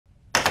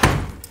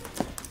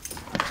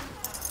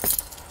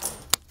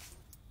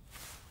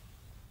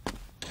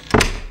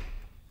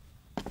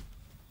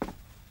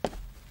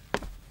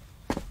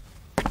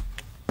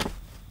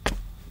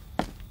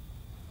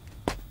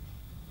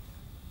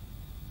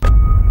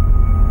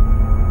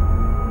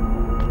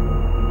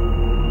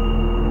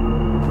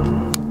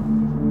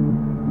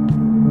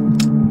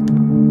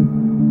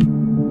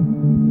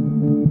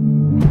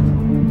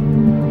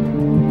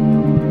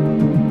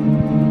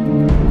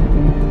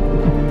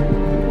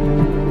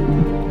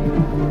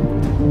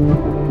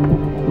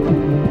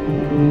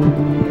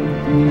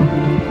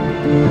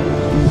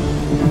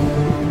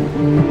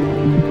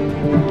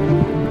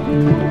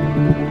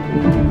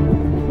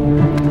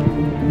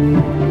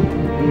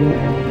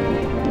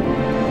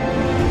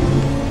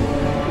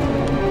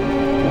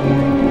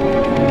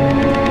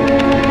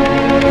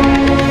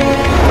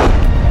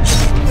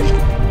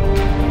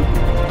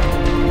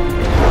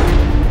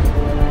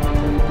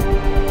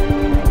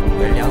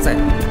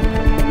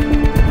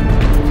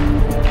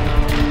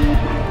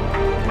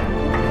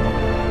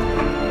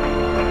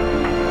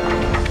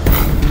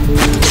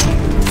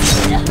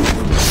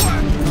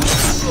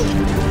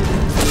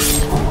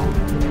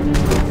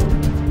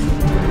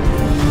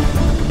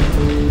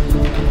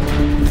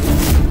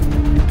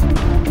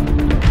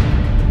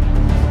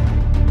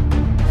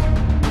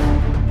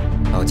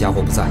家伙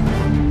不在，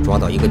抓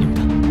到一个女的。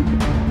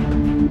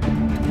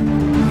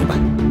明白。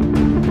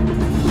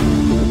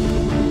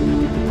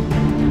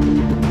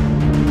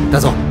带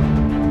走。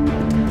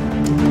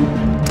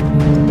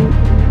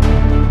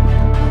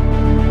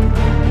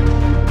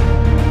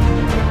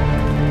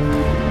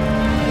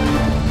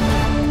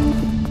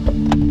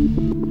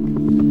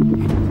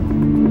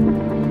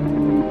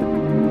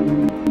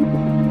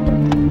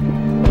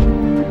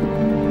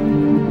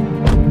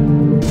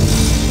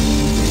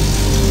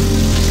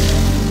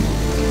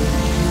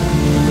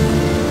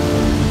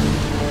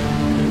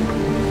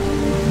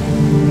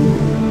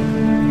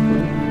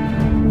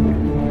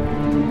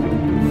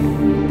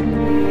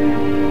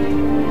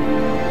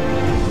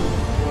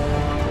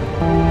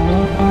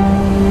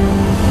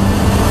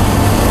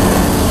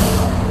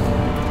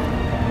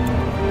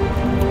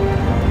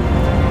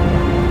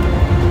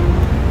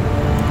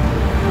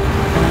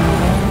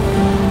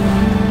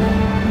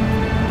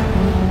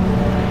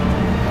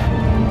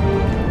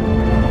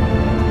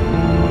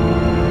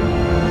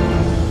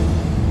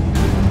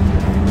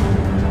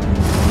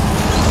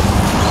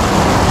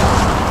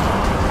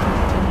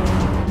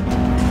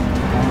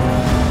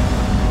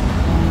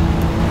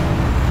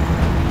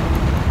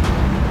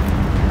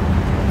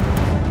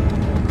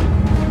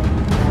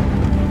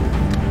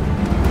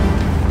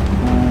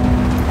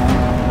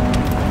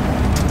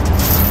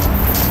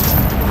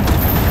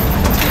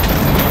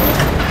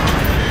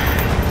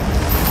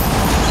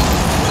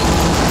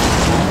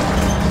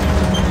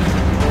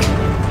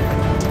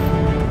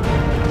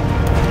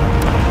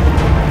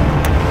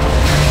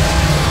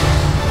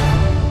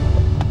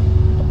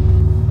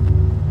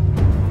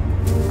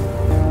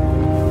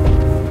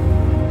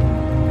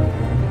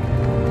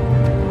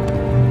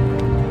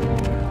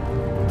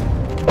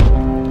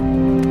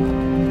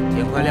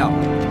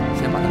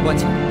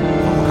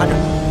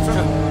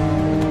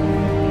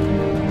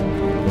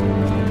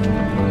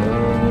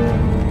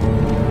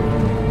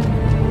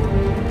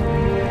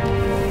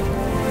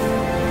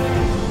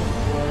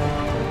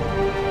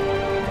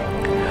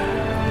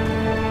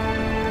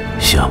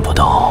 想不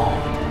到，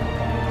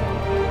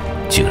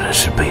竟然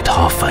是被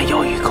他反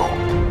咬一口。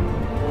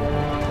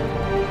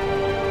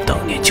当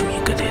年就应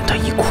该连他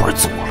一块儿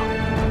做了。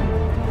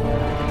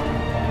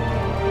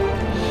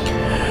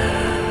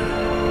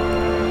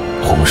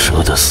红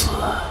蛇的死，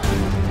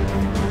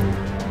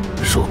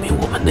说明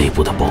我们内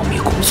部的保密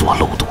工作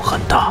漏洞很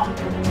大。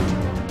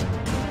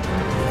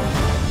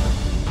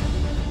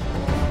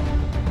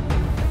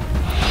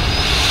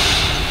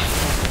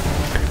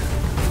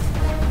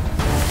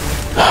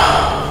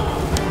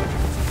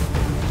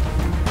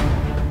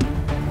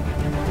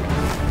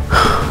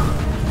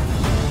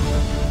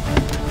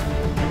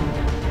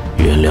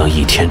 原谅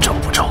一天找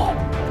不着，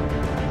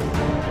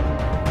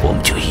我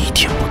们就一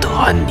天不得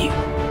安宁。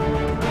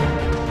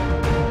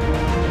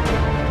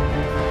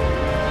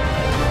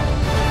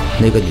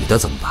那个女的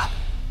怎么办？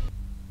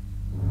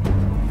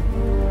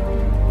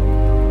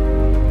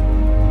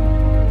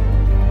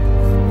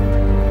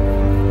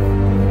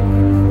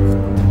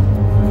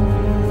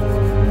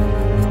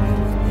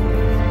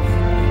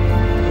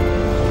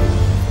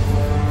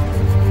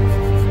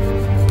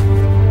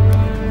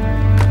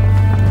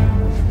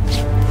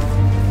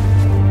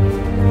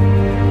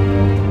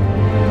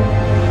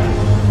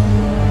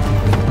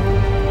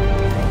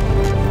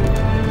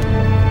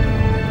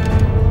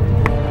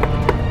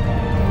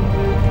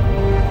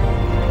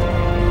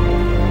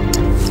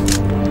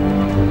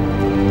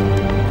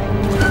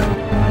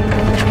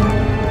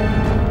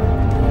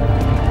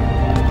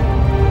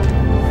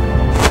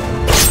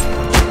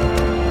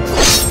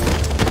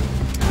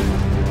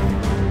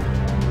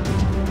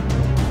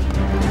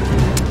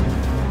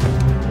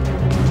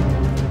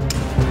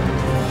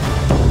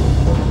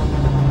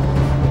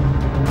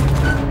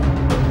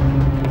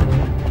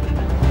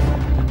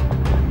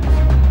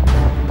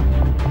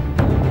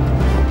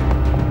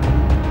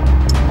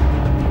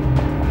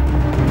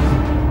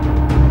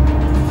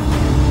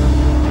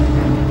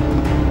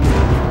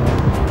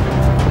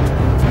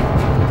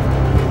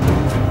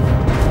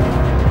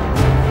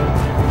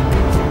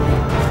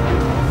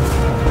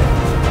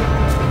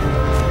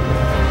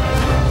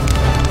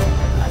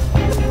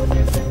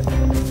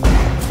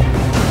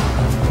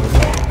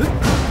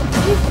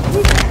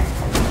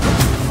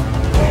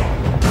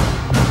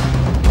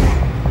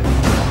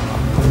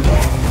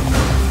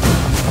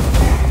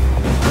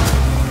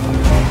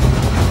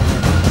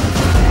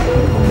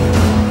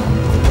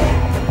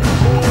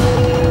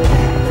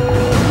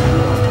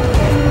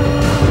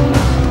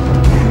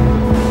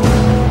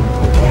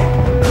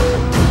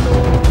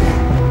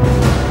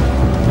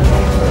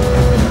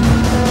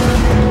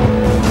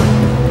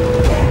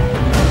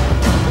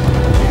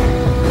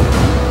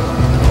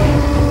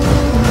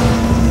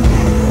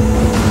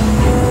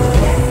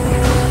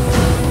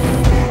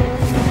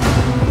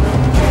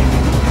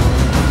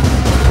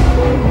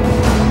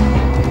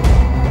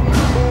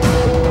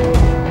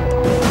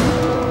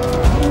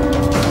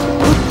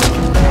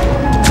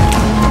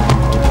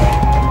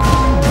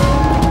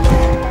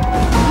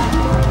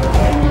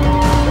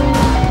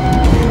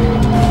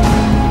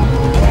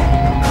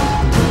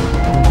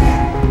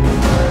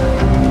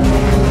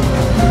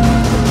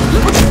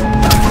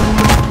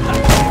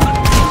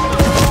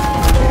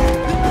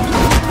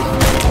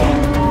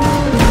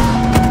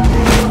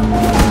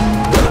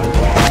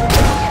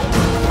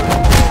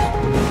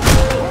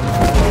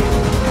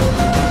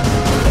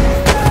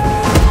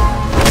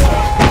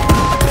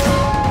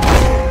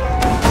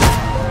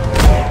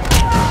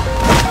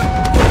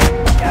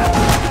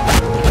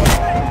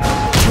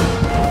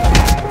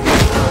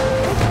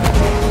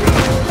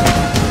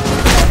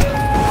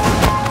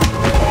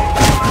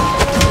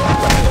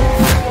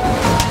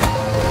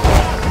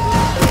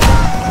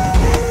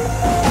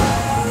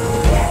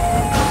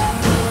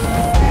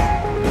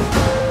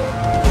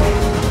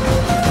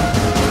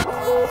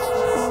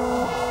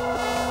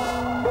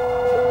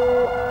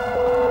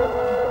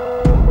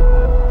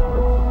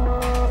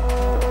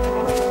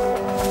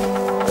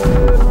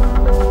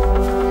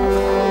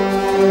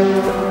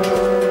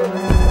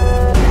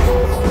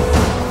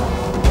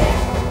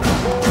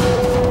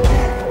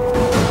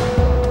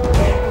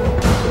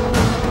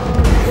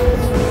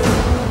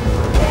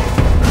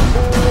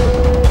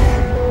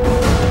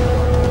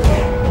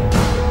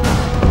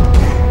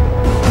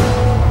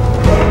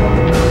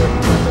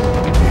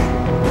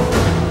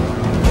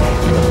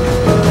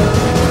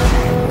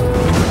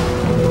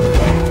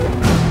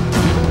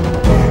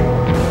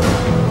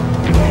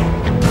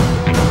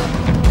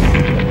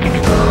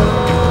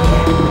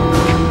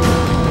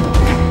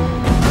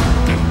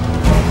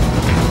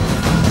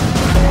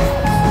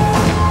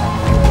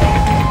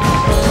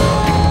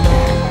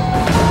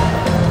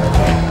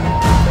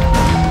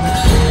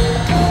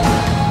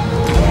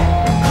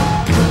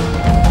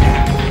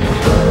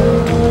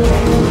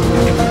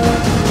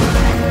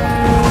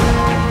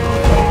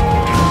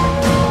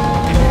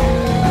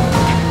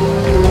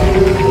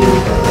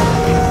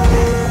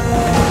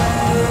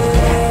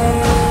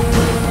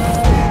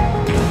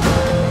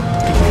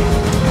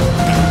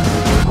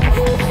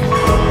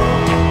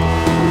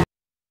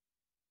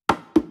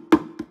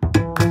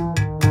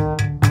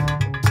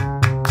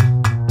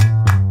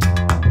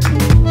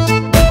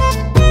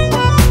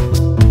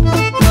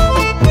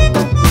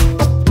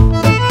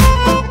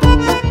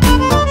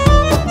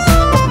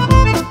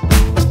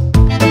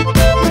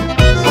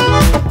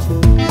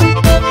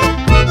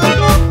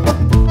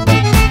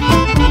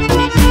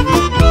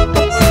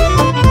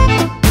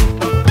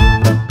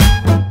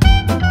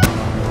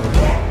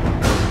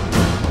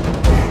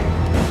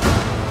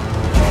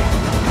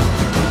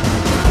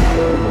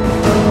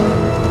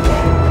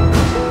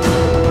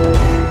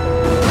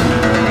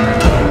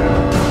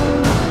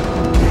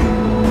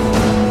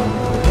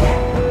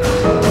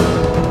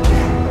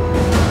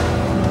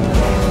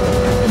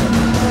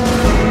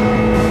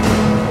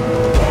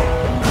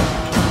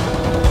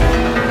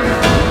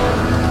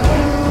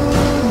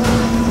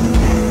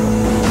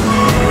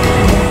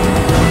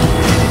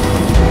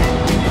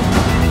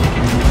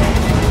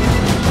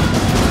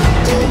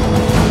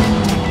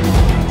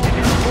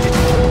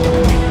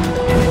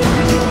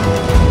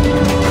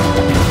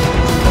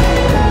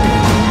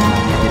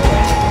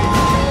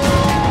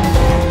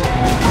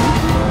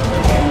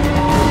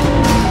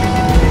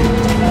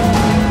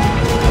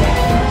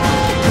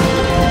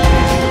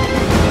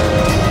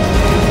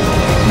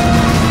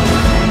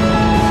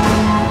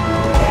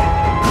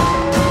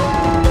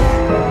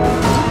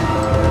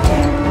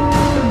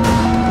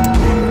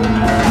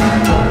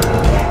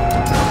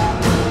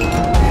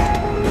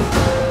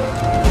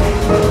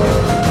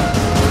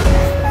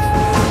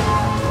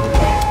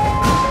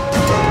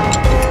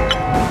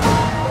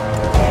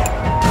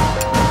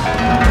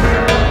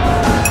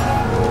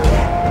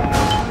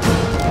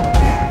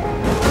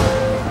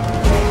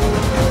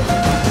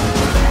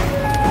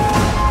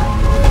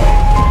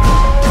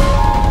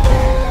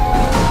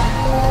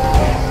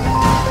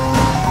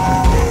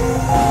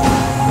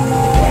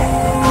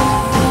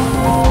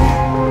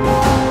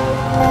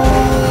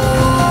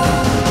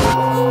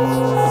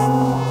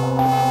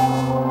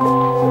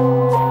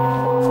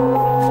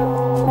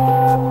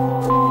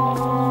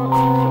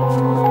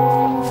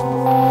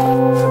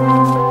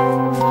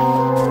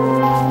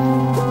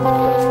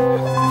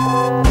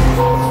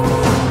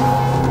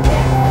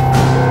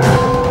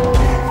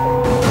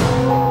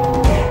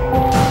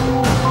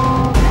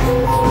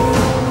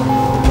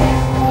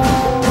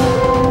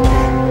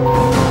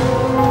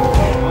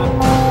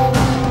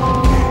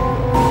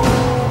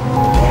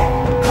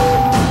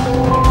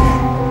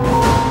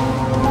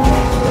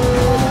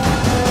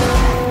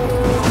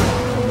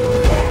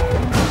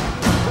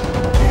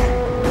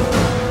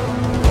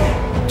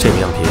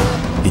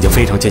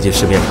接近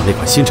市面上那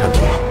款新产品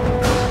了。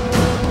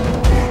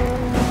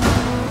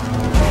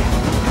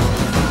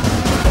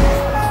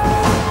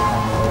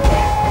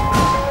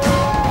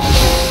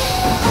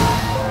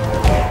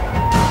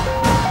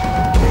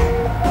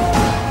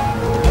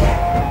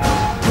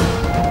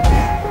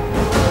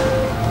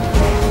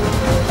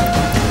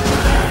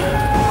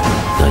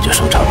那就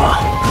生产吧。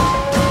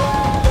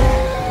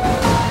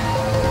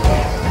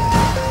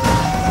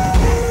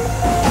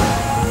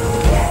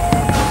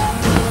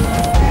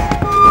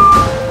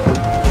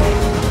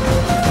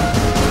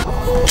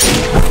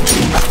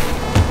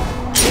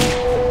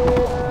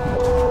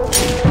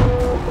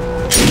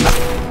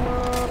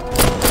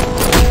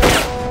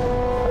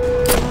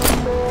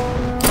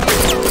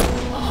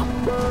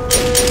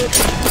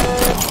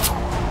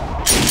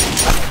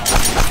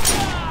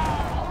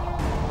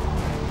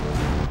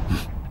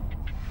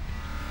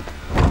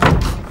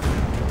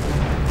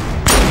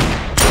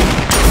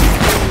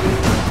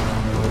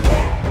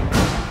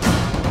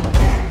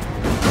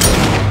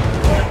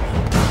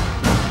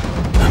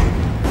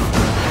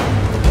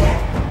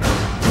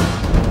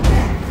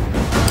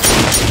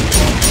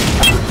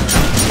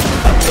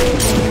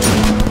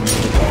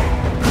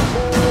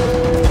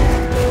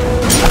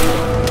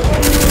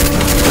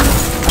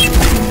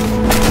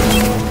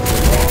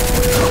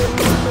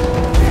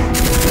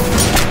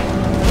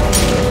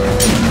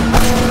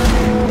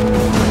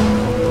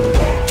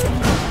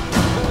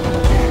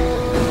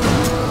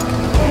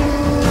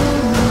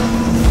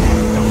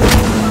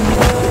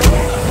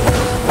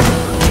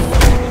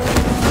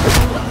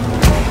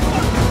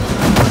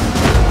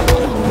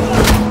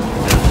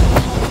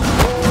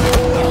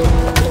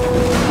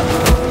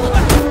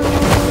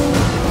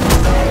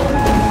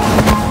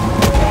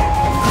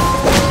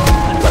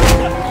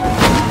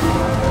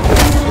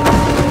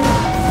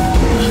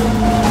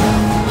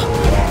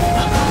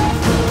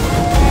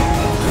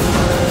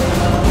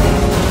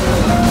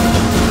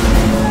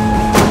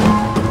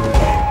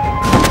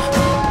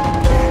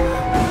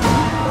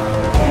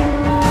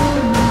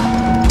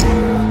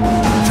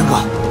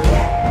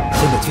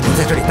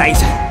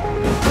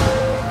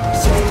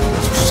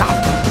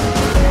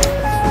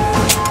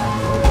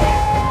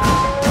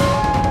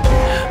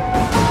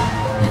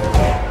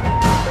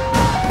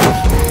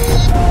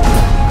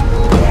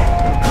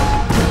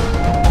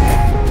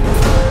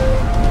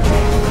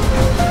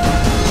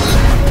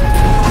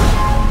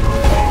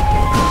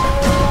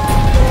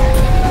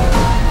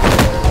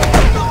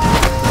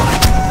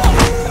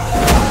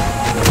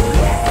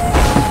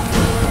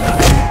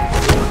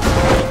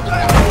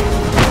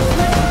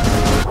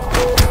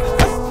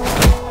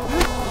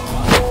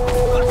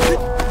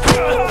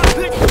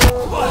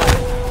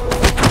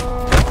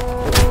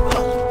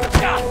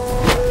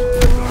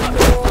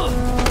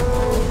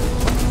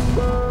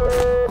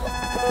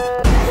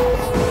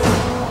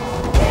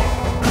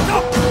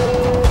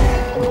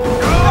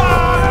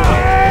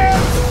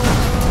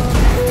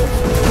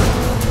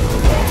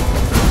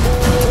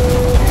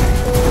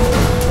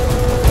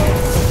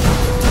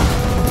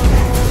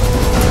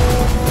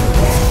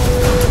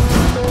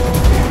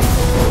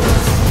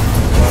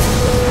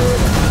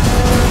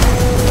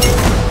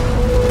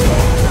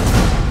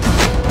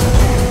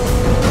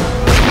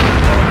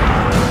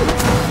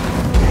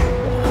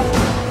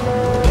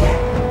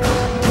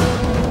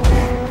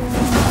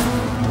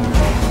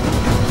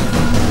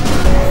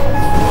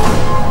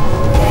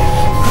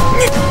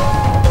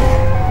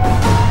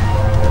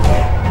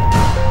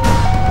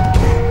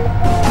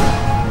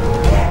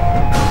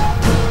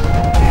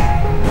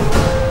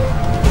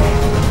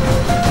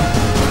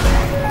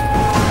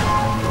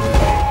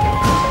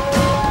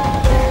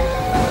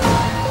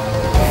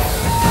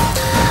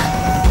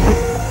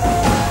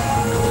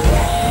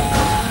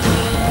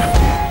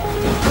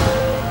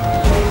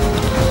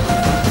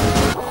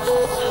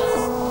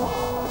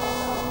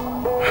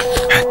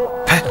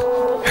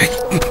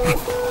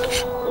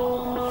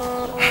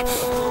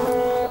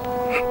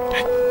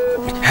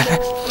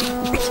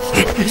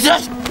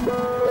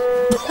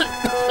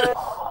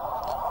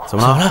 怎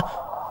么了？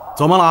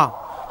做梦了？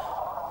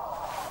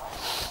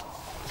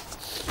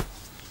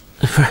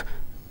不是，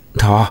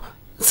头儿，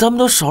咱们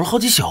都守了好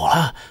几宿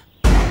了。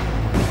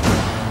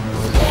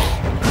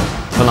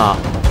困了？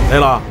累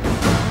了？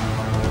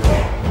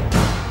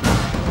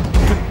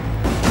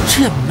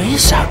这也没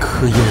啥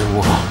科研任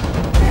务啊。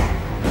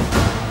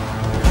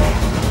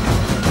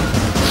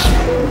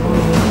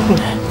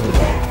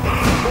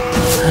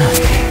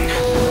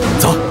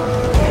走，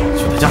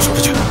去他家守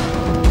着去。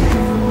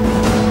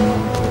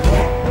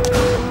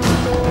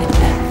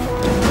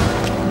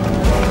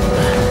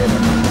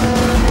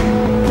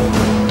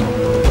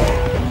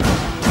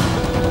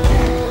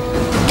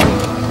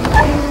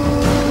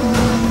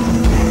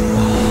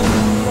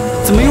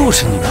 怎么又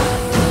是你们？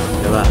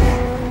别问，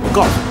我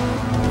告诉你，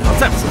你要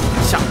再不说话，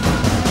下我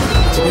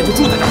今天就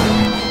住在这儿。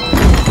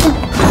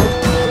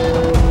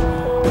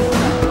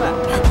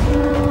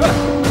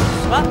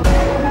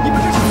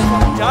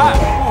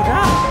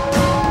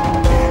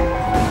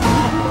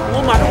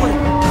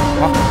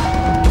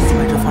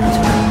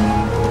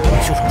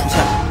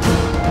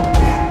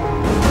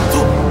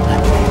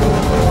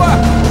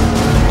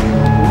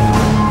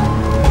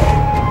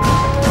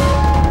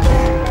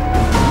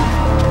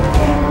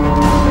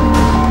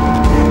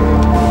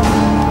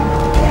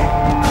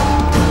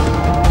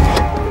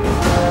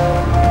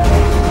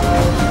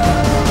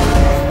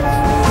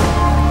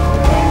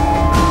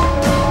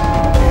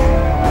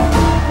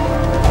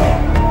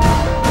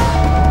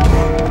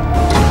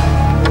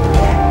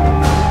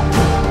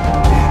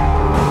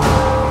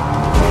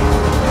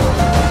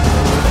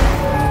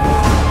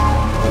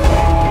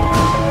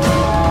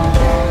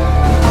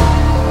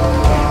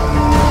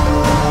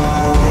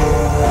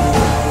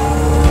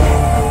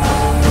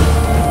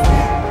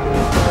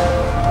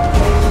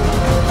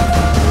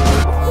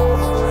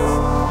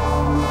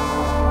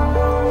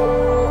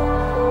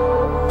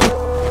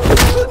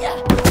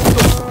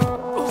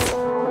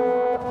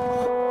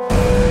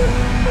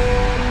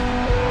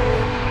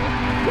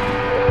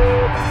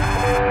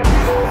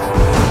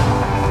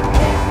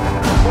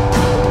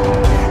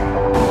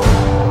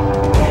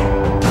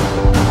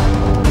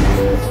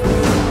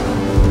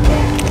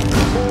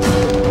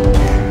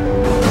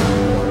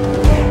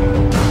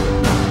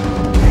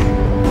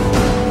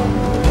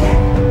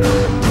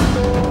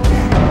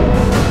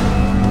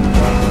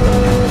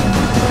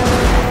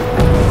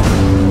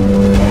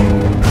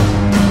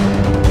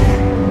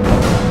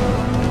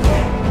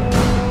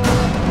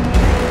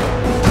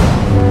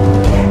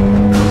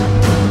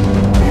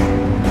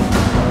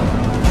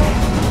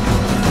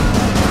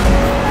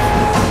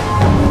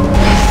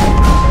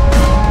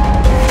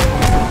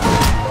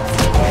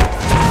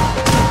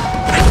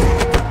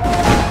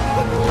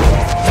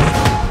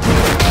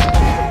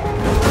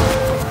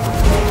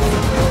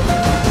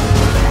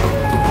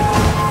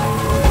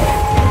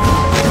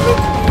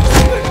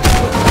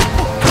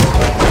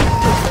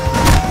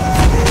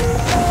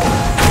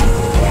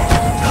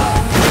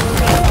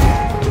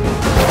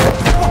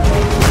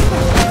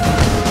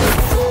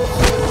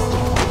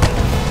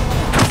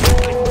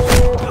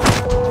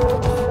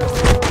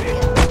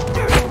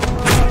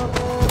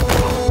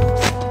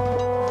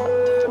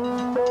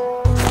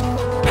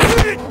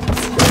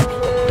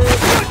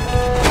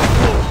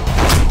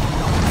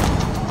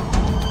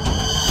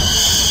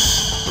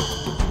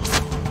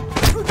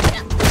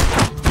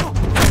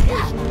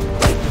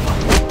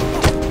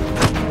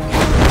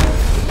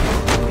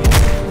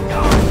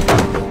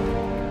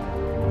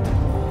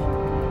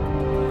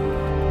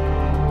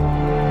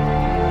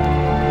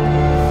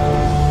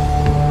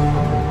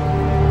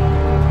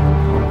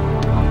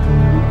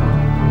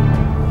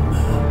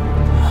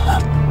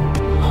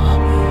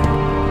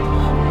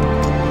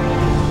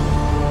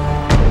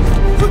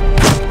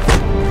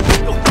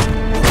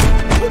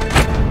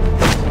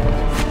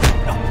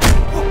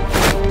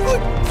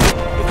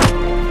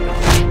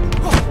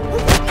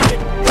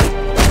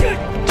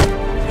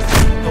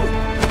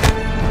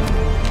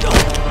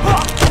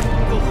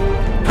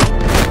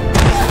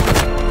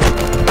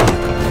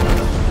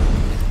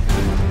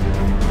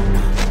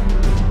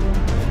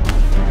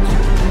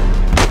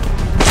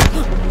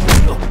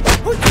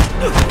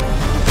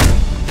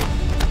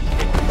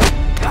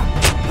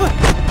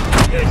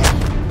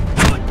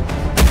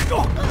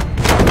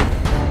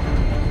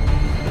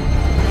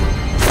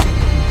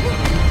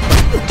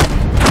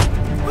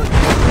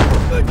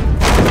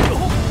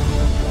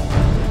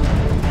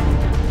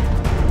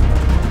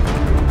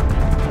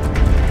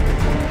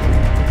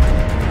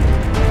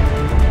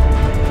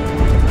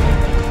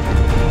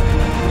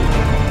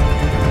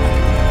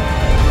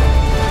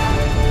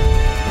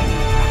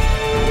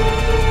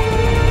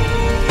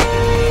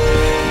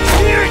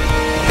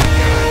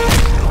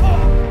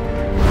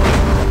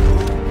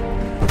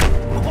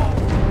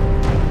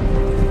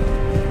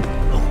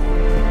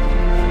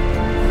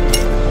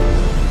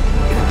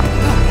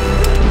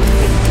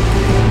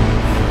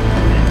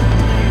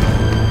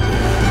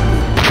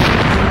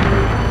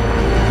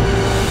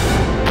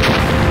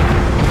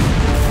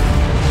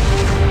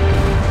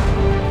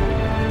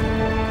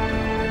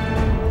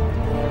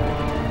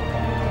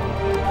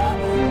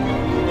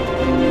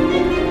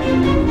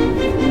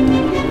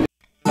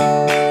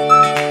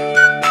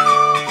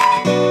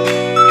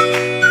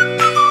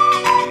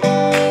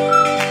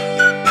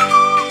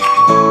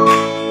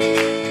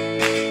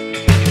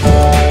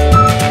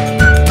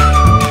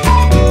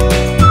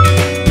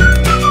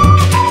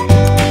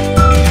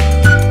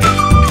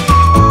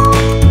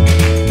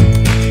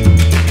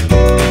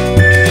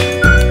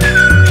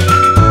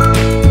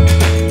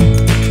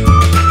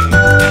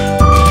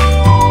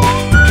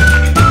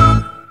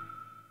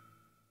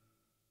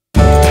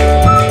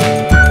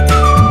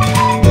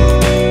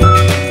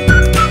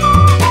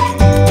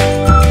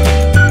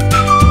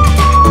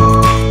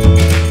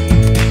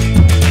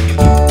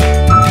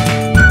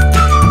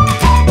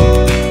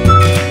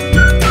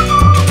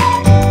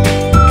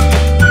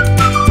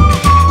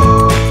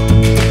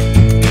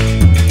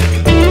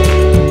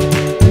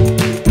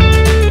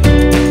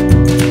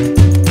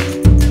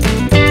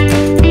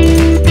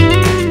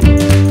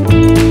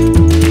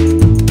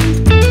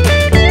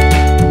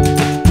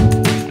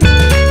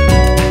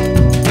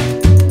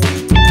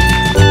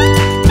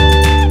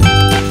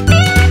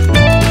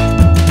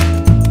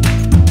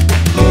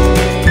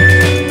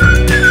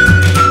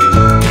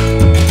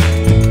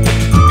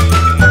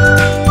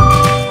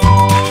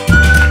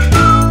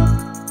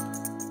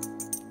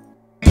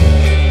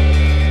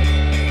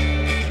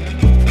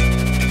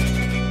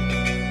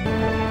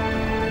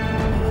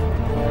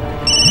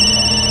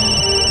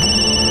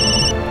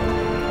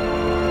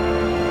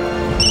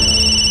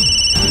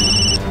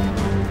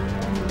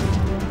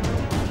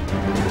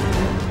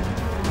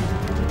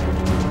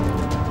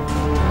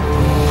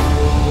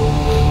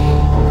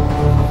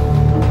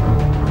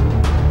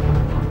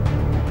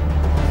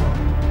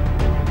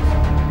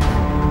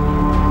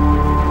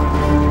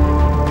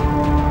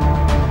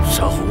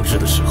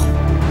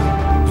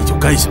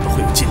该想的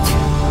会有今天。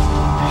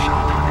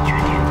杀他的决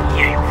定你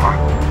也有份。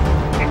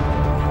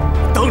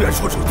当然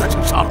说出赞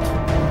成杀了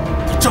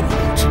他。他这么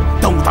无知，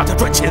耽误大家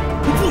赚钱，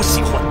我不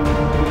喜欢。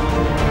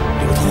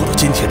留他活到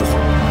今天的话，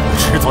我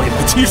迟早也会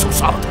亲手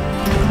杀了他。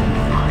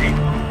哎，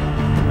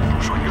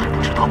不说你还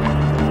不知道吗？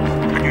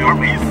他女儿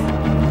没死，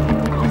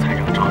刚才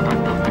扔炸弹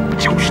的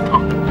就是他。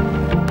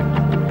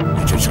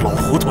你真是老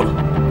糊涂了。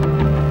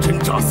真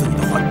炸死你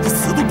的话，你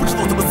死都不知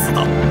道怎么死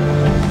的。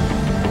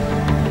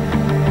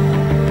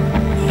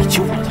你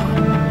救了他？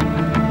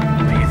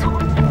没错，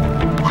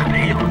我还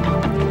培养了他，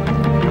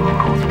然后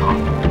告诉他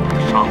他的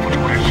杀父仇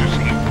人是谁。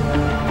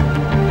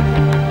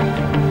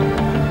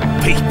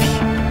卑鄙！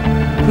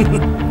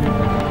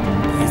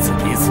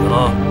彼此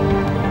了。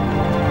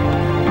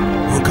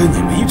我跟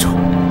你没仇，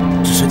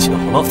只是巧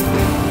了，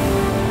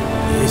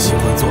也喜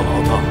欢做老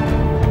大。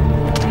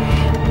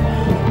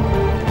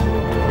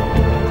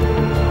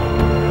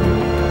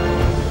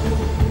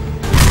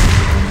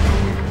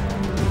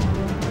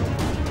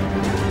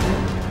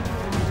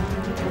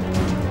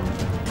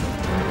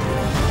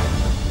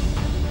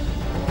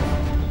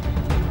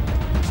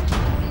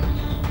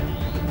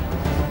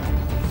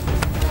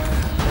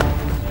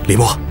李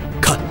默，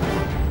看，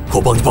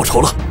我帮你报仇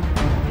了。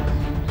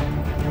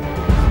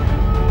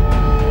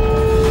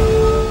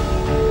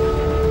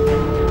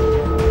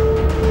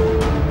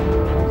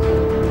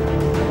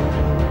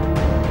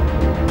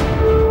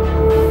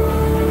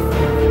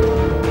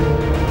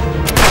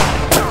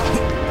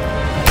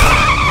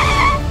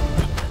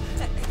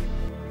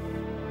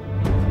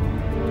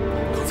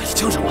刚才是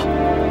枪声吗？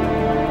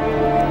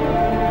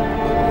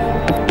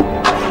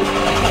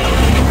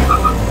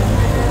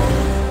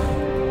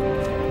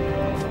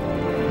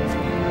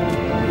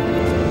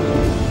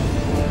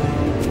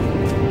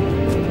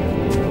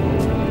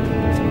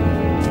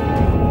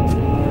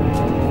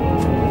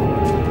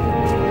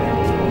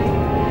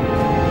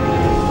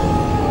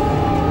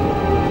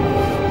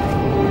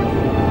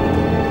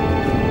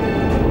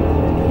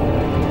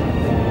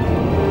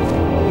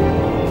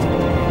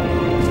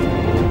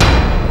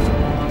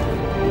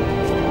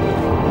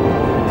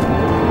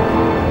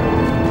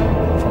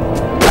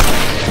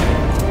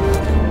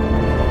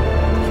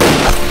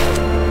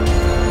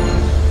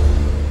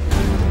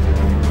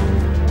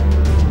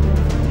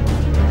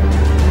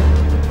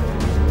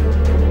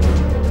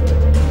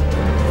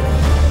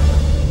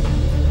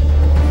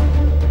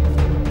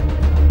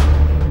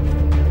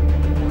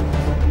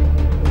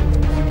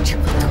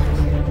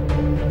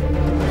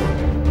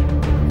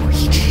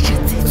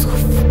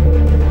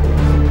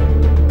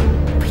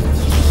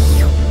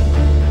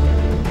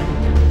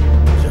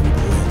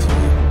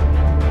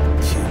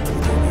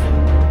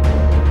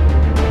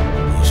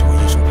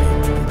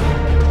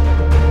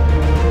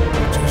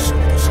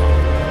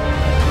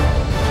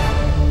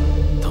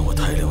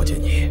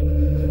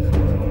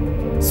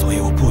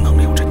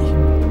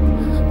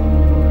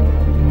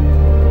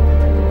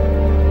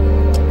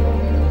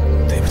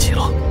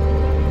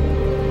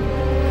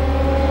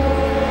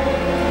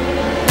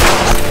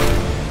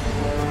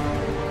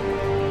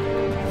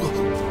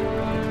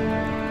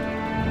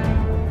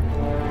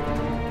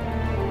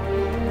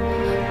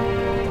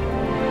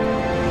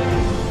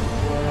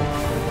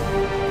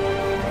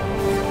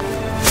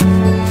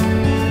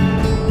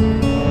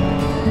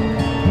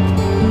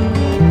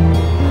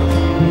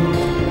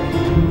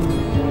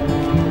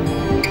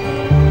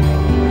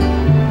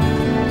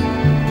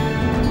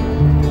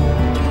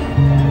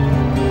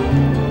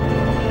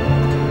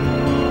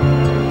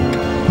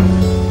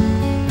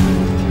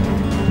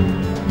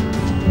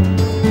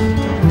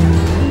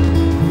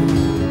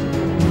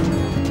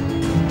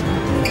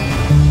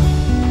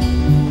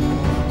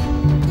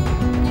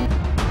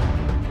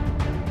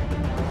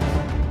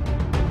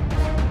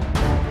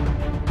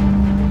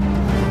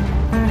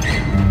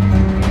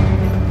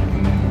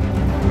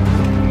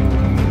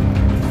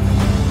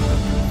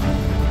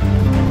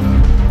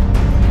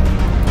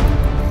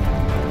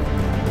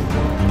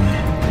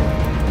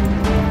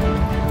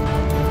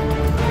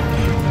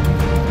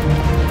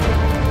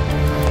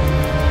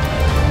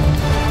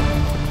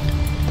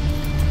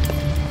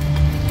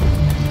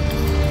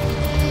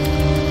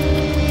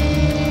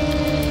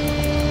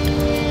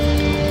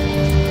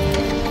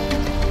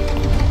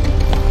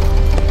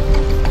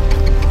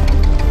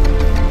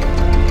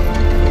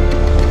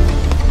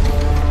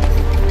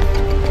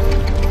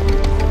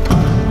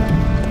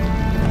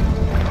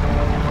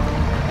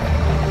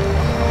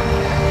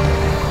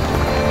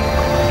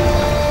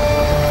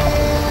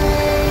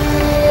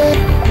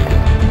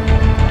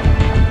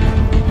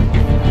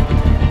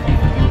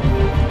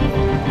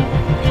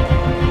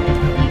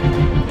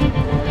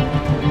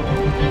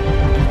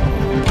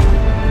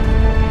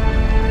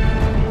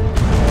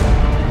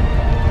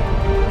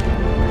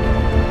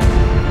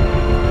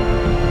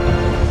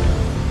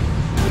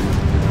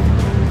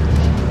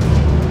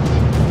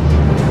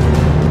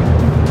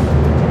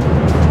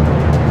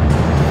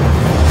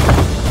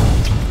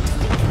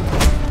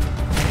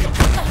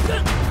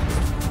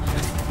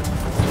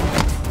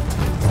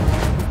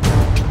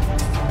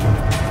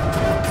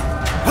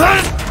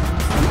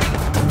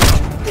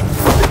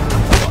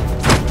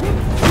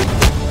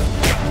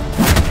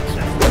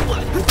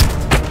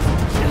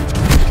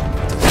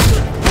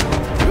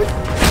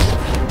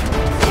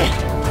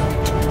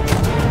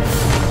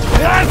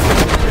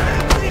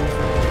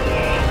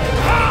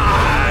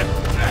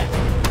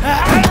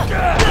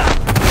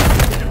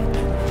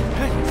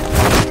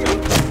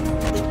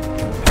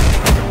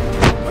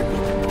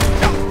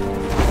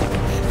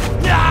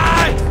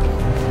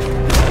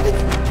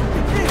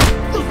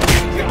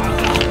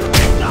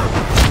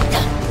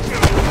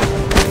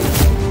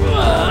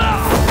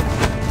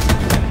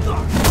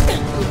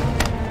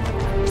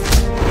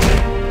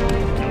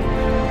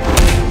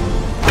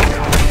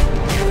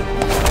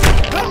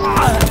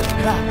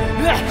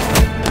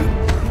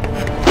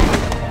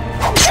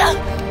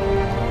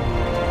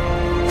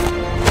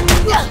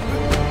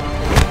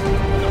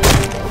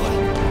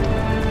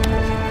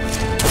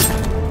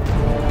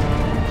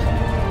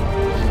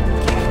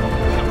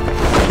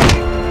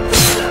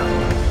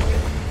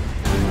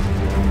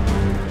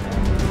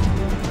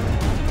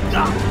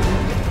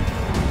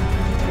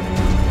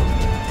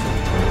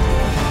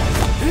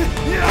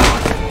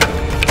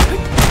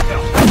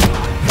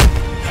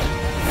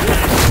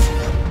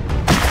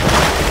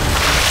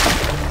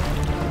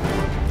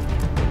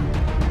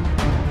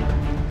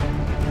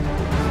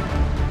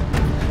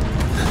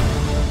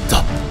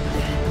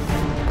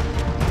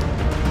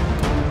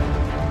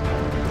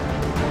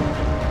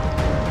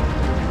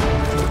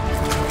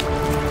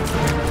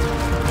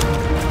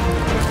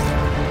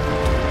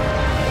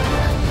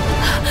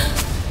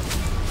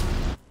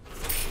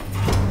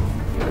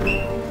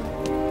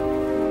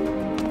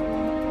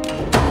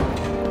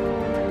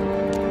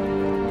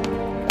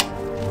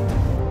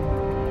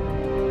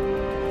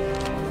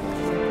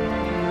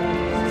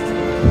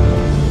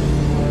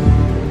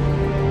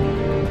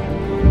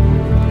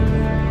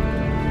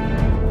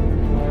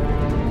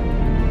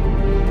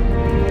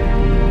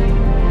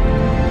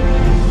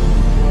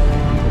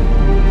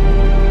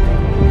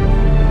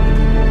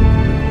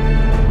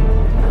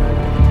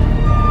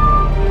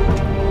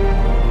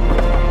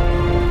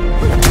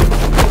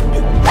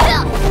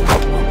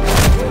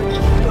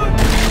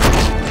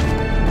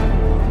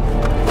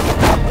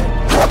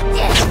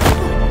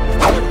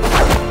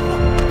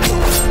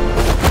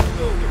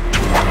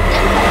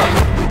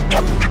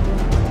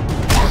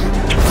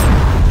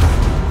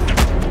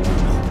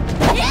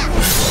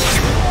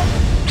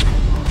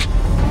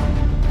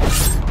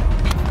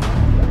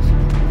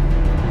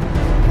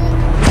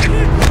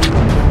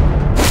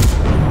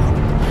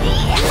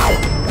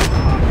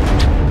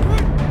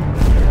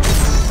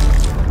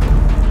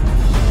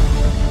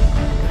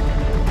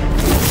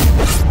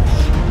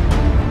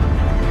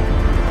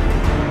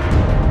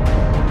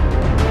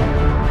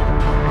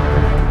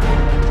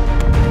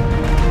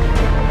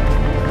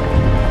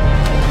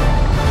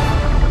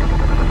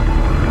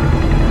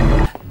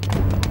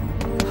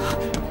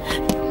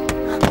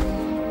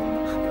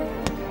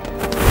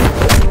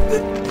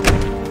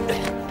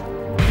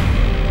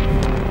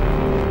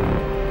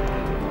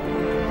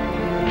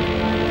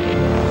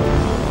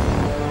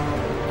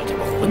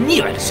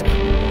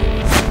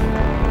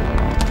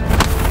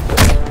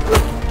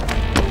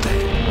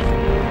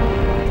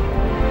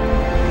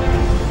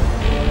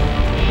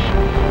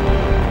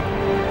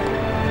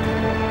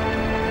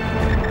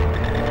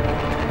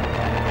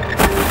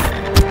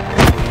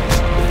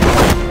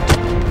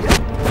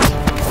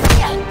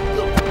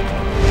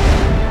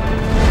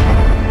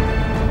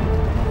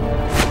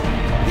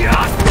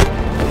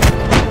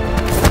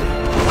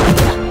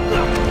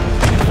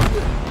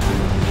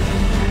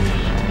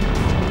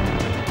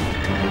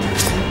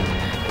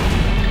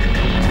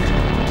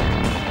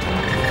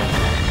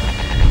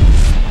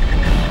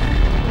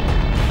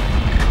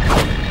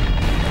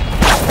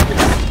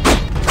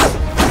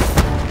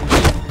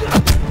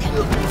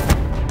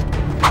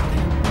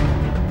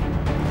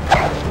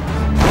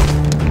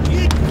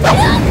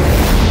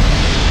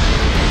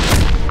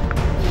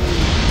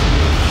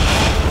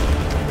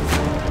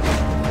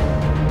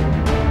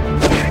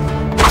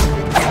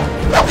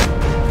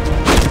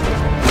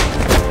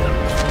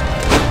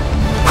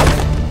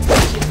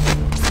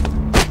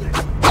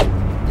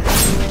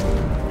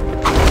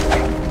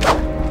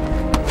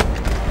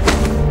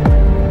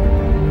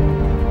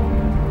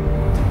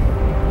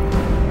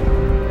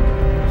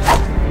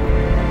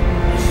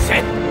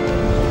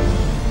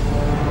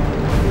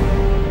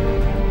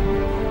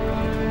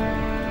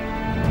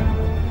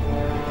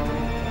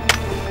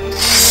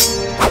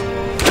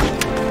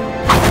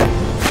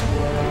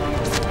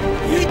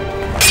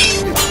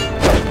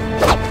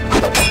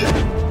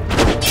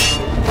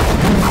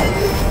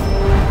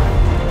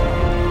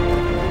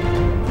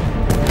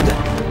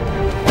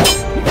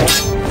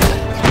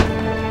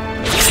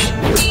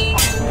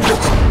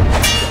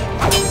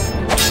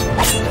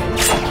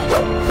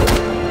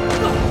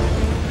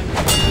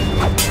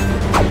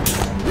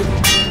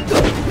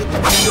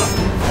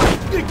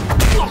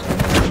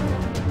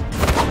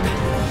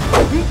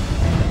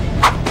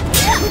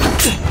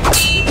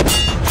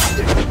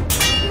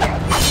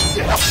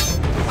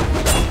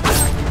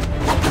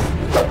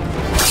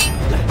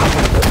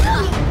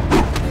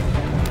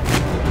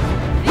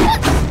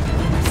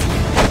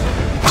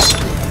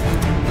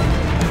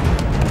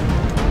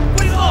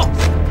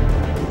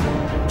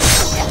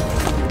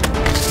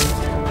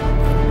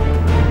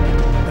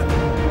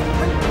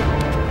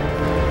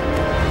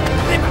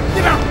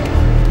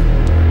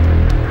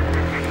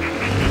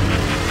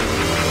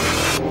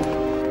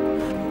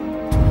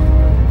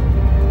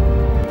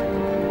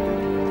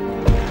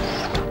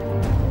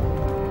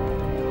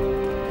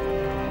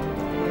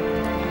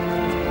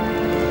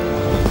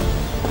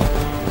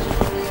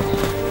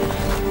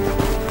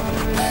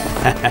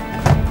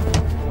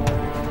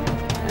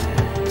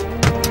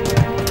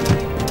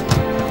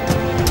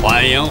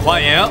欢迎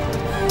欢迎！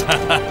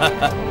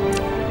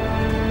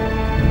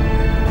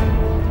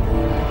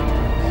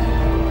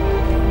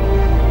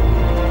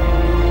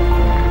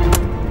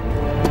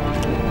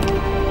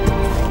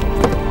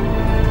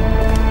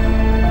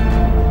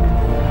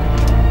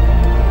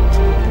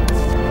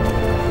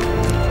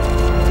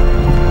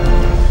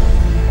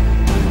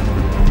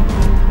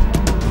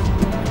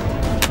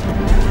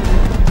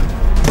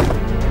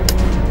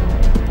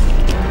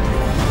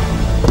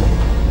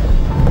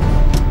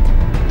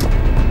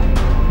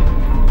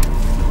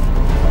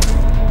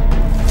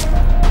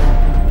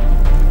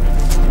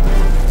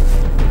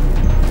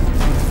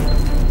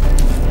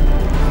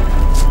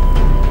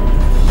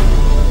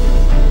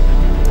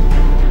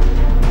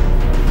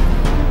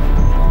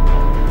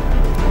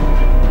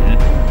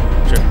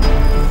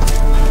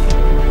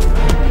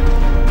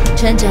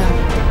船长，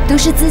都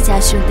是自家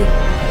兄弟，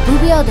不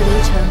必要的流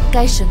程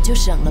该省就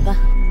省了吧。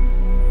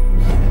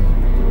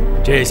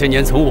这些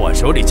年从我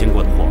手里经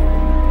过的货，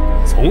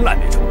从来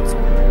没出过错。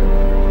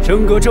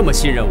生哥这么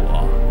信任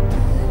我，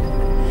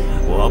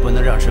我不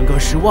能让生哥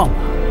失望吧？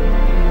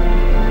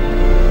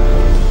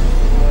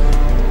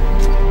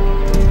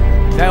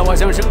代我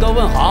向生哥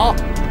问好。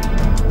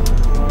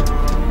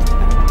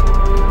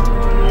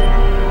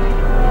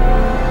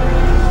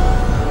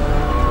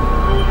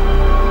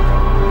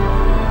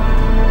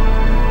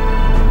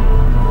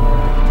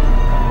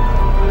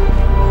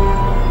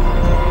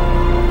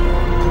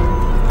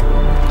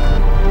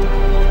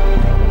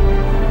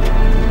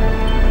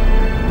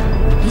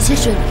一切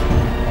顺利。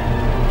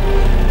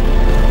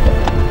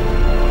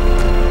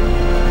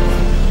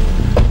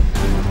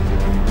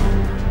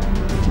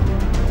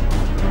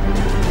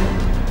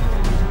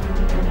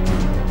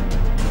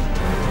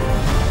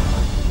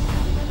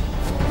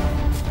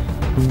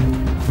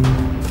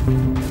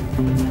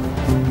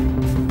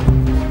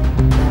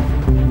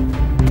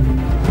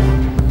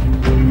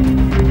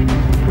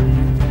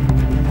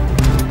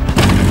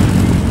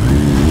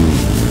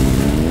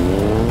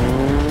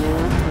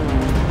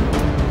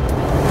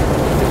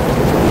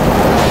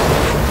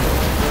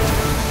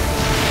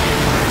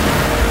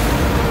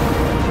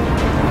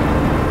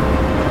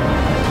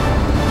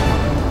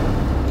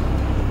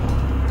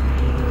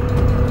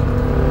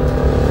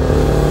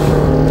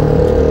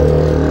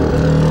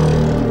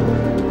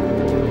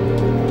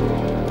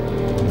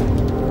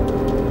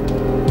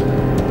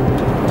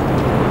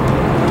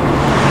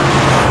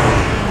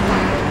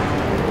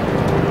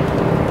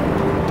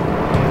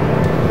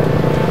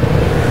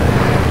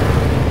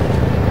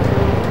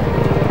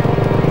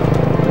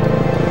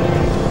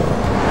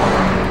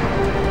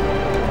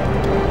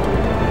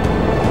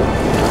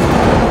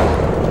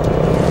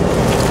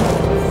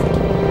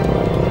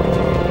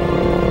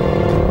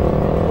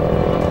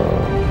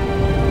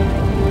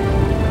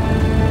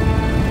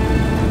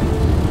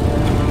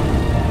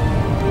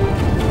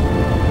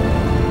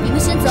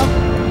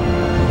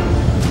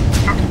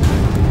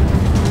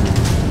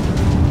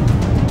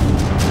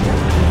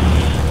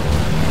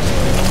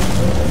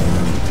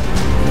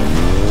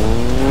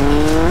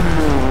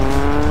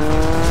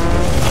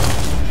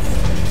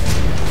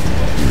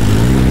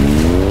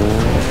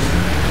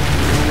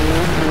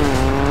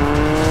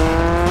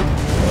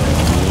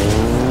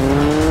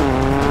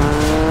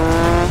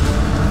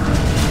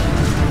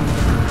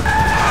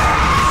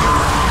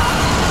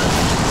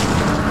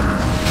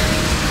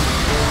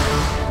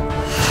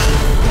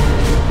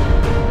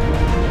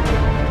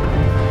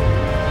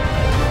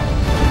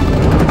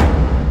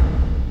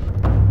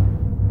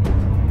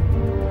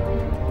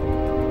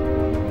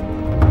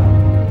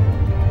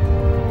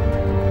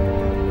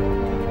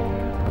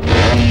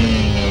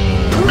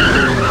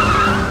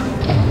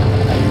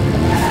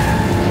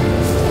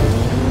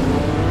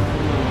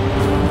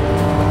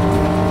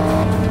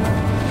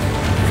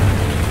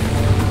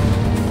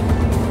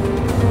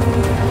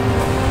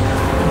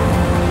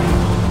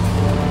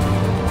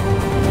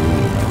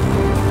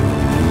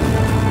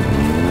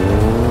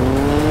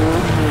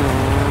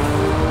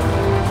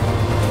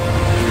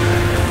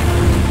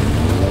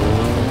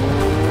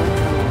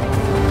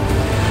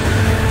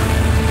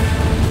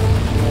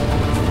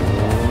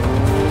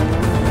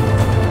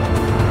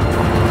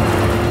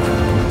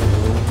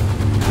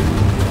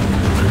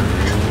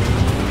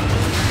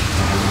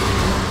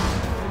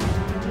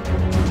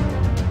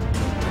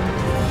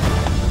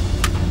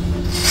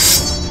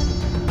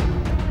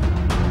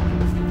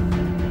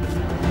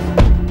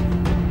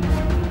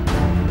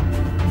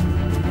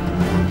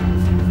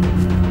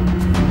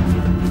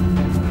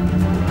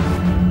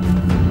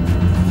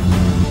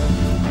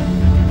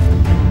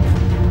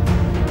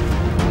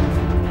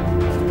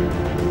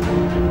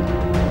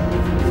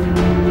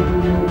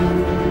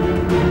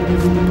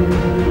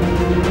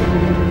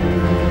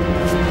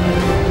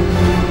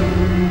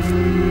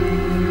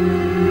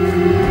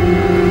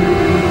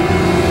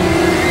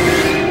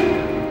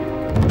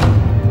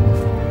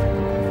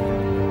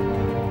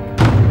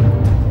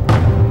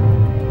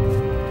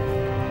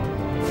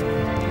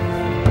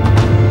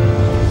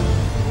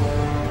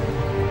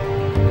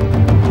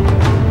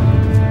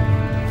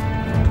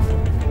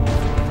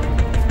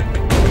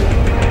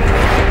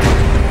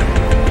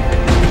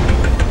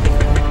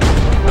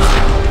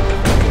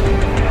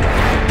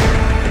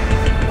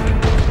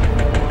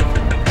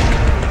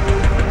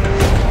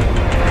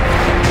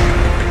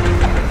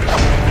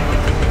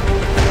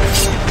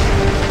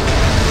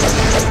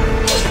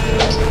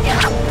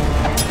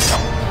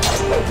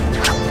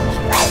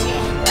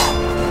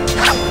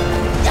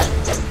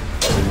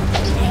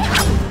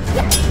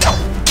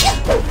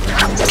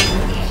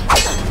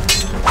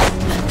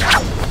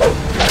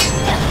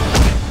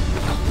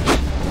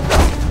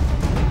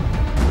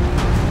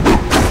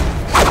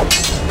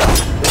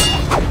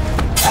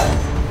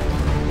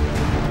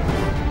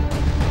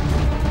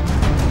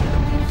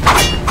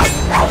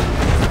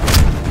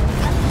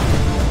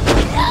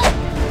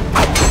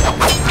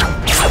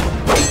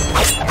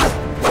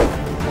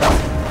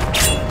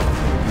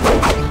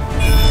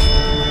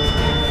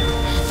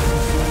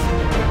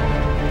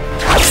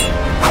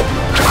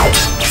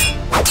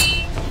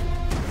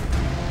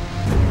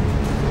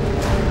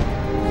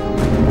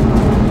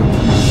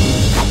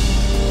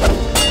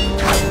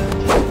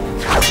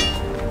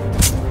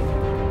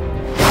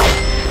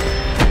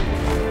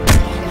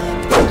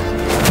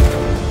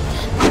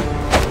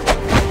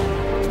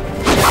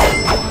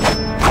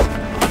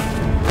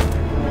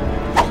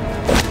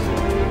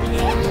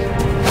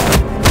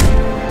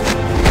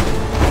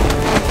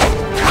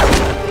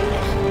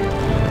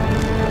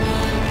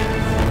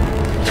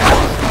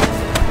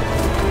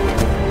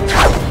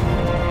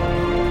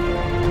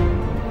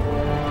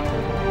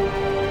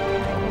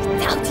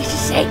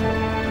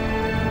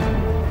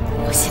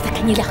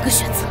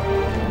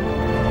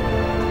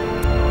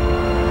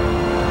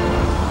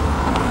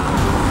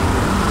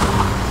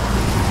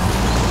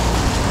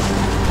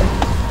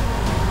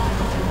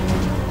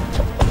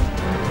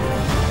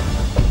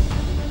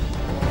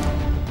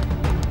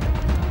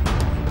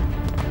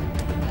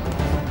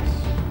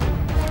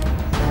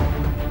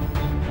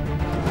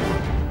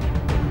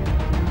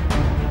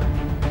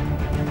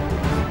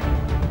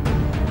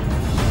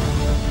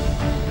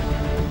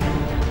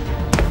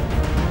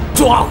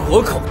抓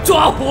活口，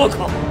抓活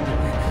口！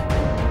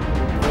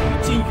关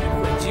于金鱼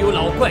会只有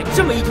老怪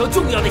这么一条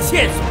重要的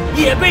线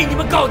索，也被你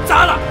们搞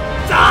砸了，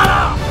砸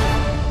了！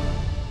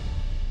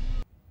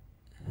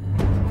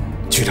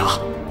局长，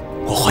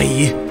我怀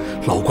疑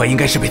老怪应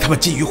该是被他们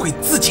金鱼会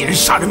自己人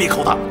杀人灭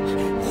口的。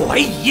怀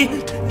疑？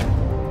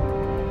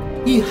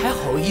你还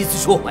好意思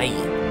说怀疑？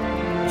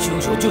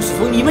凶手就是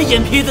从你们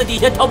眼皮子底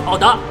下逃跑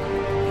的。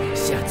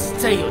下次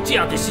再有这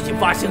样的事情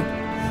发生，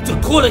就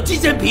脱了鸡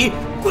身皮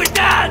滚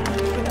蛋！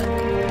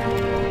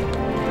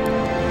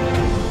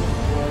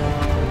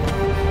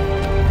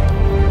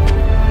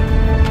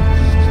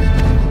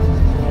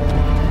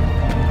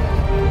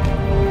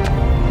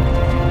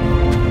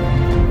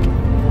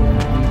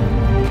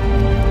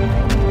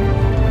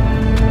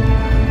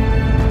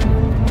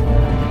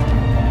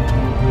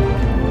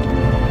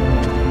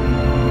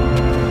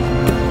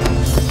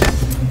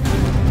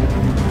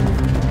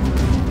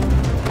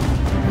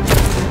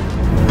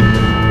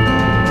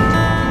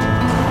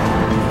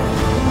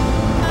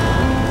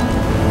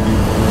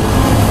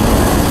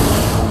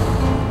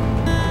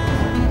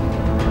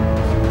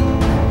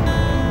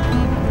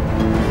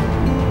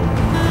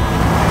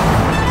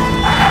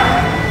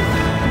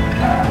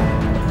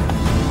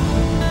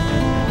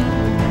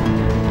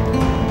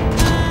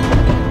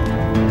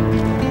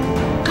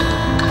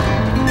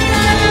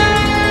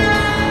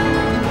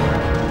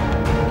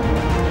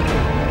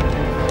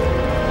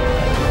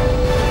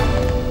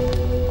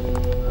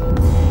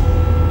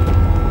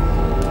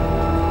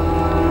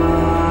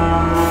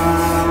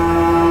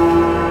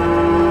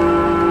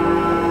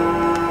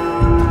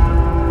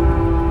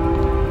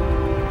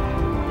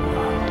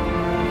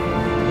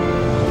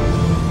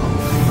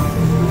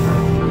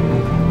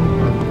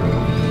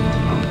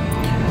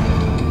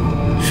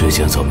事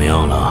情怎么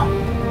样了？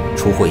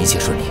出货一切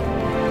顺利。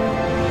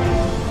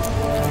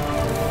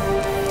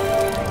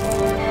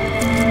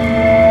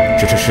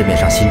这是市面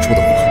上新出的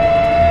货，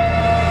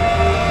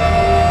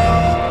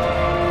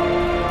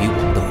比我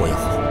们的货要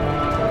好。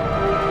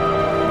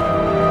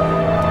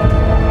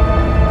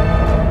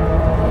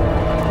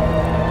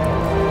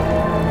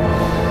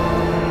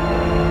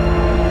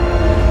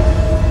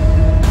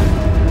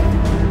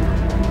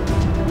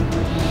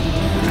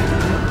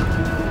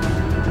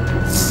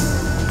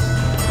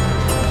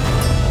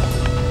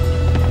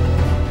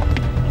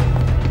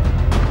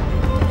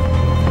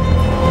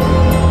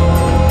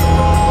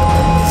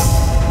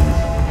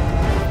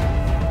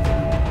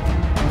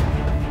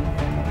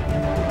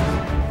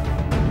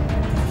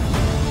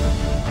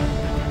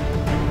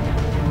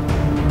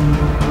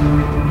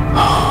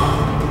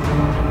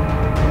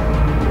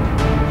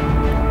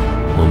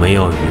我们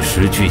要与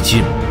时俱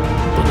进，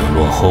不能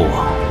落后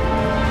啊！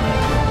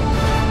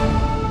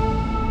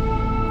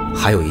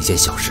还有一件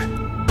小事。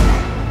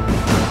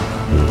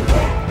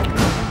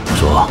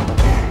说。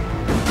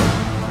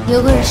有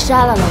个人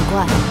杀了老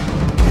怪。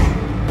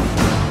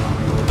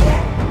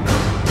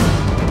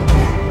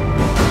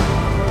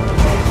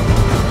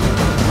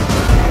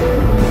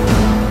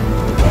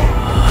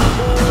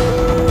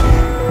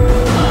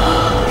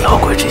老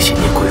怪这些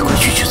年规规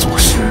矩矩做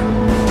事，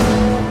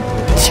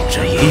竟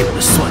然也有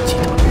人算计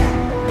他。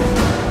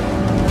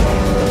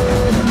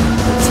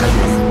参与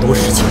了很多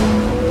事情，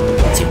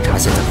警察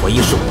现在怀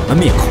疑是我们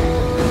灭口，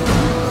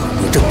毁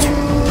灭证据。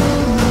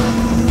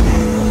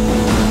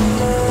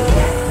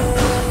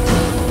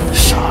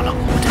杀了我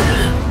们的人，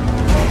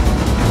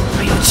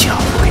还要嫁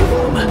祸给我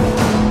们，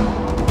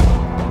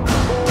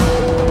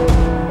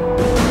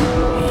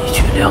一举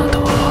两得，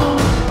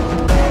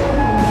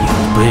有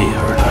备而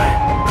来。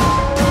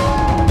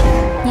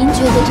您觉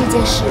得这件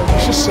事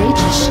是谁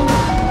指使？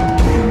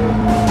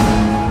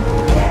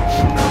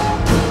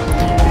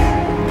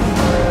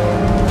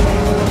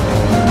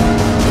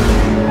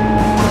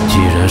既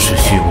然是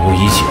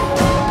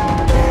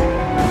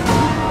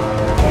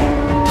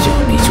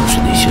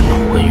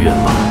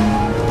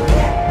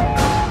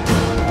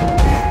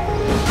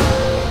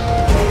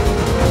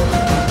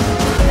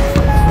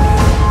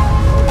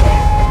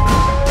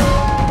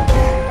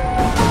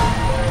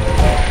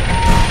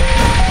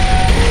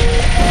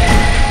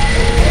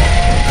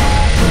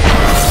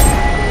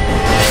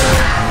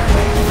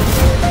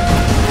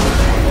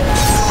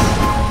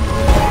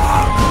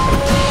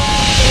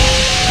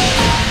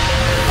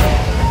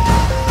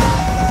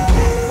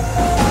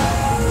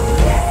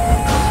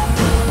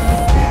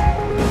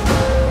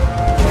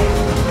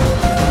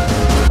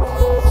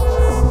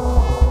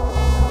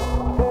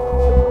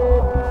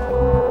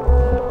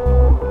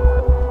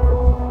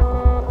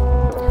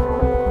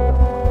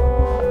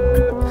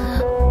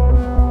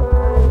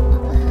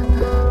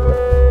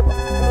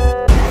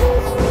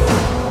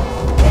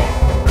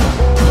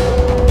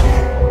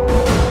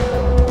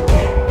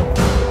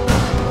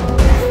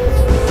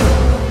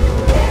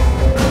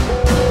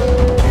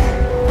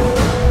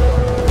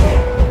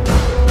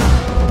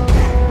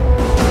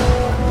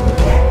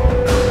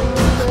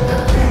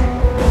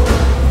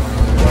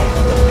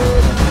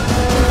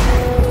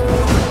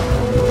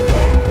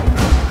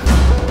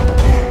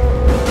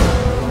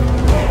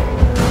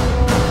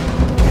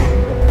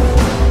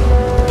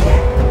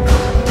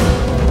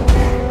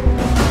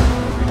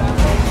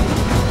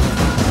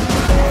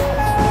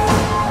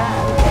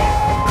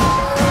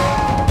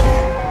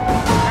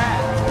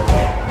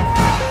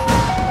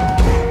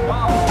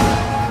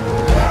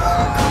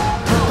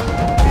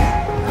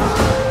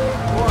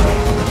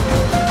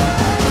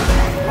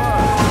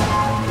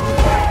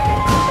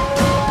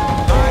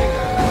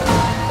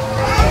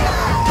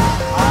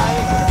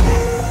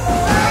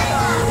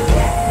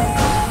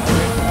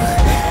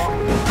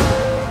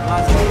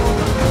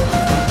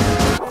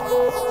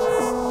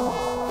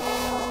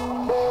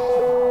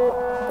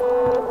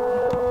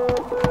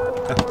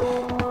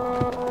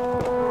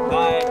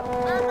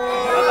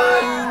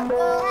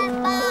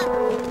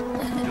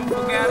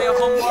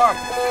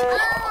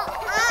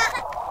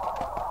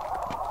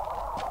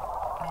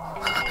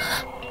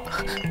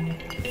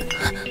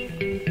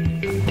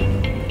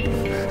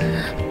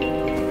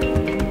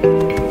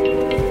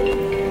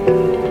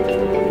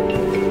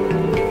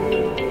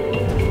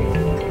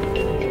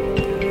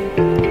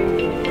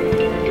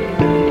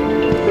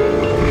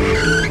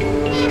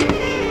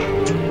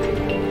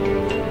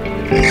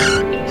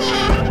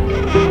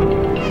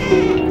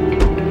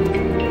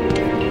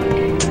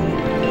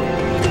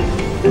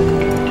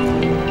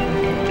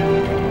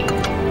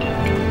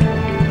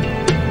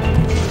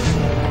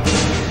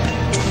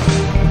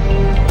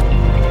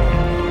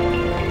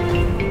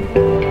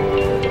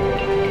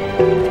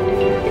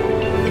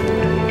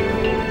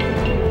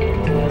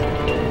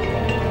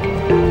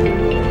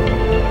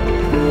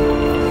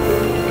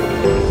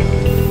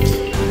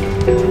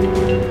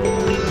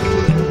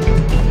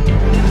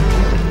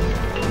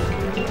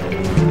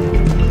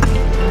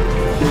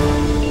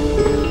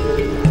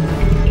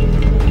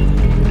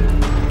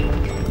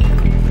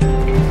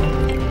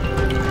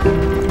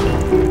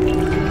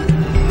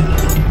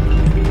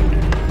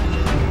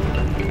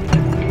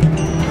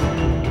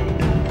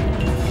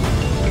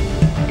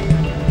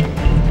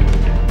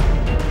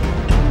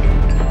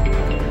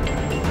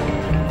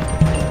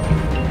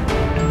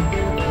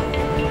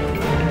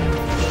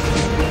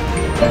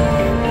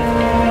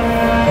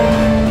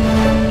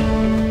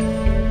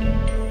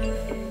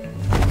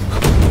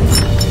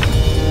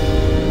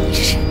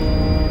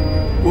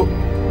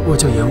我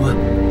叫严温。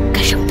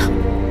干什么的？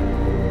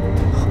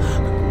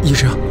医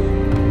生。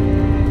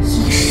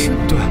医生？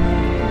对。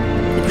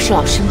你不是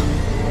老师吗？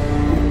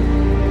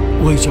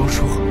我也教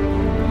书。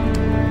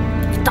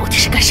你到底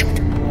是干什么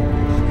的？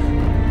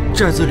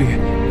寨子里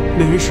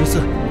没人识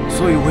字，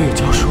所以我也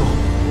教书。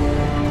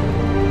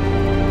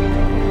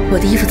我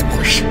的衣服怎么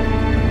回事？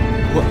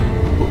我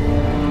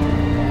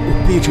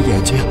闭着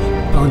眼睛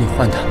帮你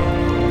换的。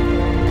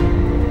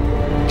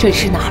这里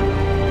是哪儿？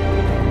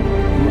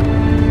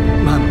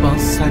曼邦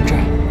三寨。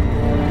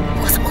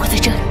我怎么会在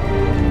这里？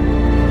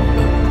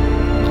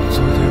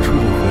昨天出去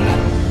回来，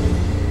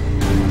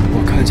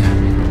我看见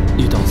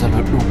你倒在了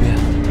路边，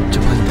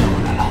就把你带回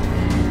来了。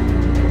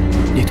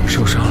你腿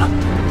受伤了，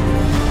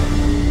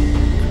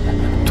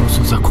毒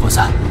素在扩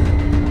散。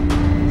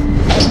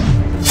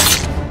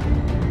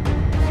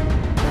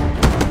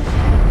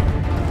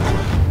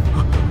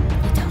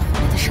你带我回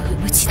来的时候有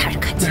没有其他人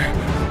看见？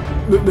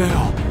没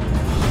有。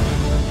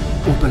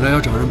我本来要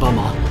找人帮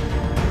忙，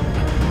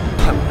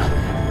太晚了，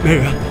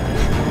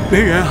没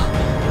人啊！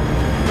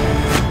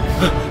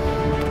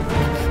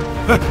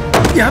哎，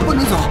你还不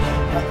能走！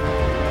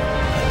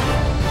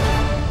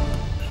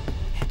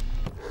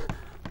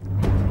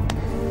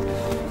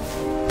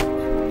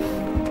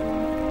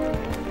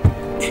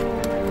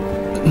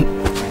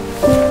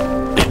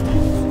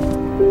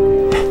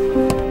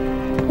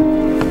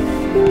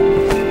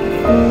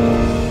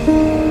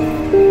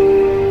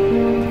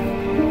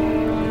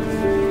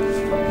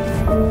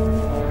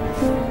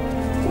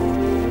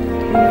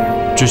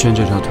之前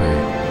这条腿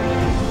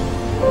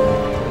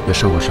也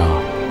受过伤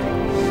啊。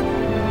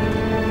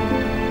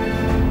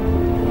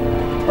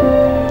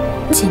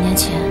几年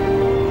前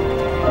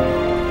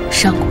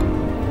伤过。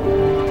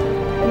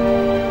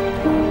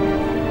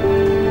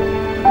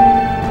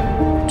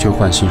旧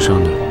换新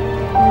生的，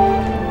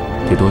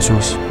得多休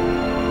息，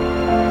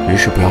没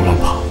事不要乱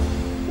跑，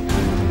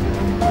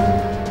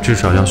至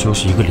少要休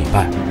息1个礼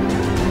拜。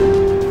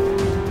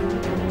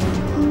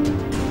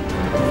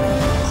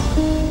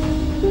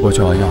我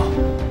叫阿耀。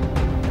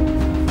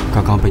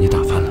刚刚被你打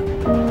翻了。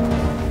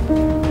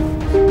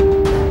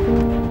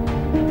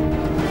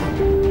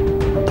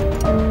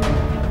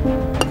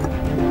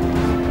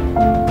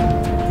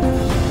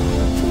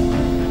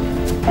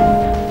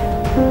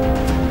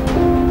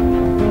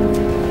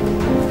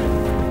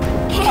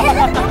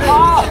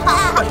跑！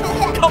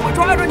看我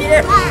抓住你！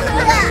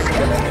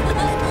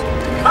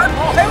还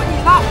跑，还有你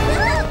呢！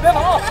别跑！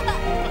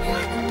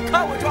看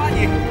我抓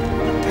你！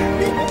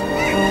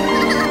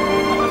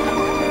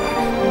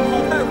跑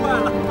太快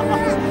了！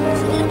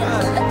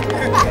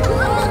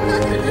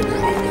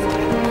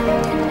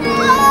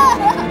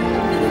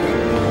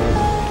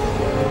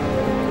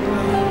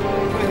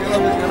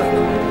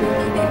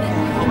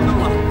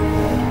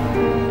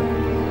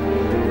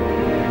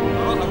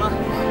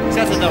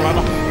下次再玩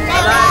吧，拜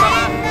拜，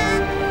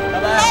拜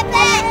拜，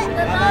拜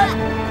拜，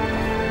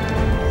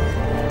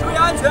注意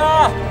安全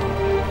啊！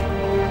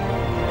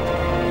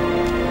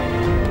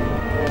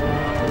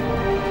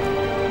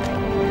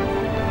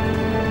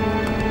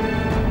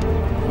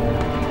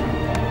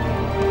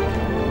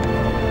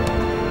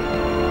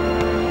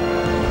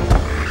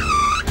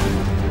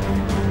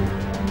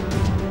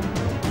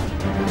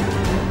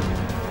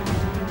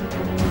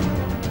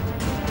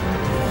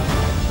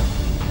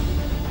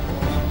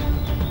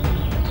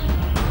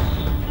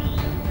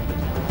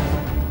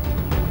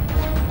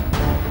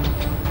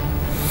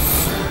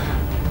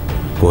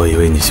我以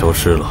为你消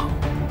失了。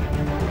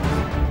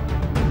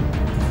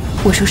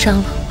我受伤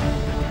了，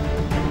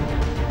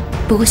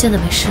不过现在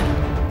没事了。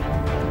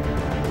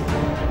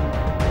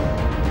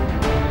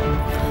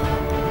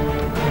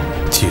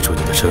记住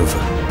你的身份，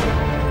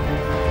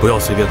不要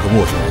随便和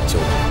陌生人交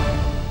往，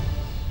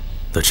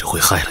那只会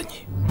害了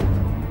你。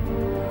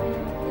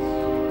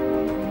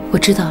我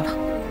知道了。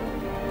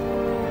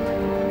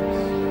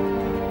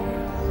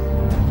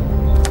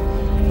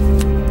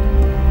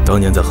当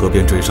年在河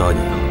边追杀你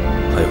的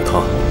还有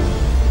他，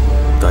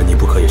但你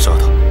不可以杀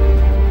他。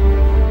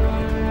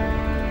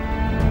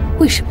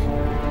为什么？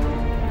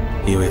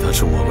因为他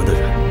是我们的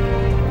人。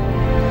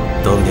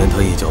当年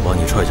他一脚把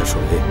你踹下水，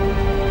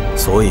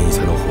所以你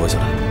才能活下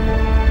来。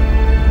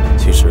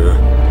其实，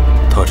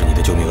他是你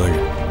的救命恩人。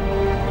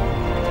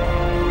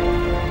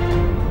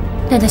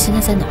那他现在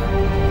在哪儿？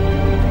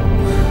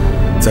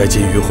在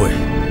金鱼会，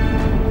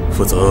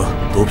负责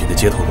毒品的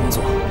接头工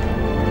作。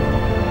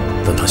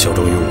但他效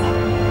忠于我。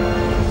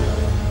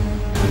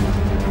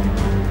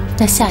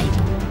那下一步？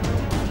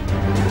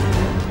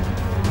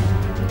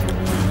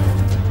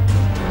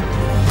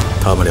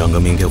他们2个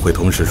明天会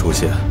同时出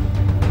现。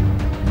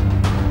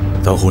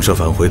当红蛇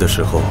返回的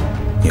时候，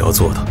你要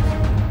做的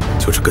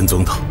就是跟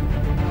踪他。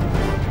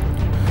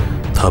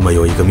他们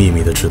有一个秘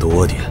密的制毒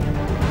窝点，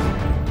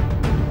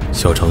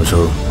肖长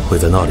生会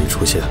在那里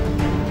出现。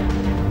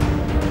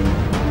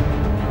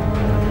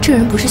这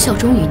人不是效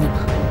忠于你吗？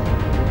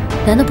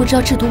难道不知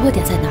道制毒窝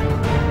点在哪儿吗？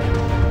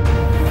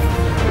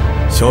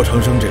肖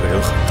长生这个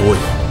人很多疑，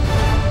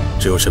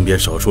只有身边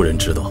少数人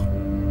知道，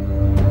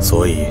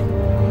所以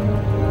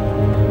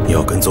你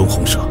要跟踪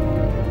红蛇。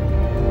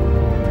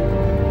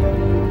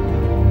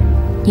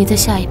你在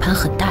下一盘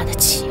很大的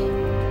棋。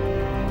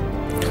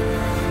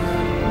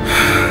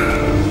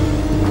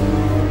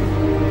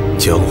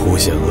江湖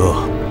险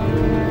恶，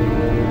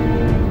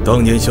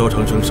当年萧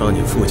长生杀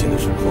你父亲的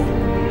时候，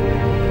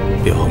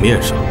表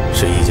面上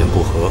是意见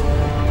不合，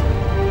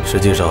实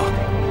际上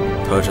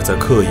他是在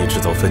刻意制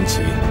造分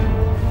歧，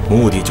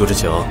目的就是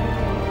想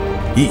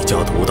一家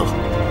独大。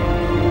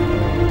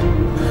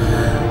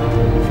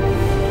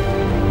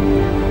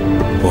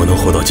我能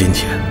活到今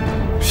天，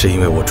是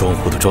因为我装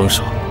糊涂装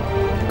傻，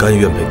甘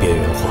愿被边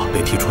缘化，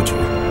被踢出局。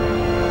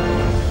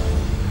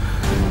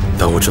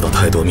但我知道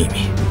太多秘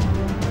密，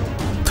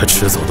他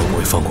迟早都不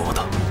会放过我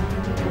的。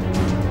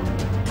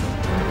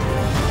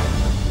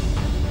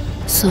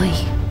所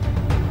以，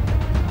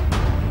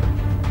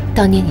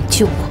当年你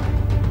救我，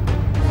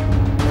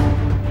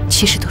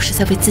其实都是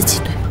在为自己，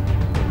对吗？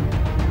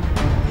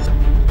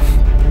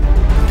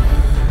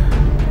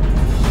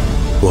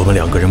我们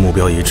两个人目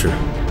标一致，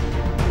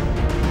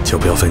就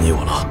不要分你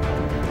我了。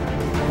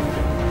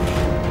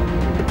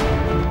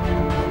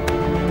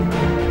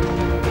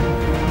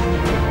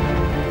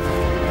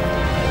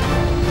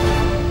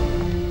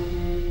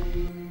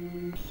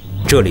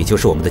这里就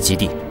是我们的基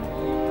地，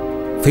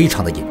非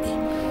常的隐秘。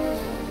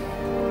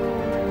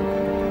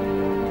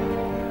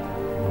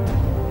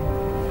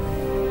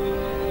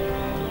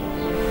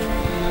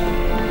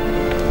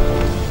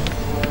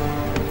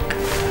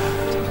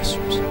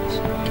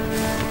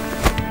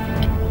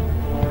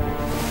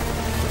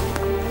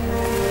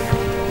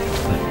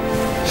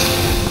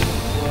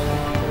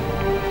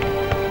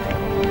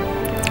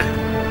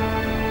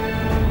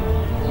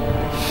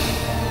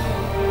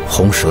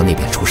红蛇那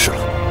边出事了。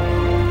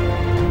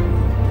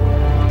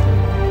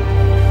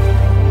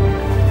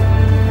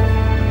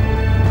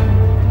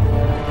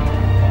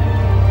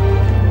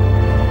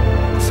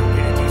上面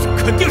人顶上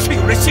肯定是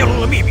有人泄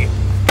露了秘密。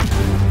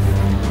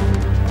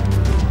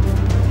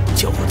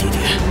交货地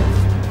点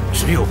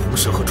只有红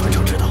蛇和船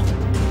长知道。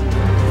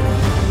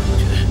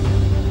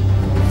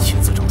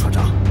亲自找船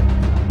长，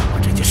把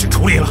这件事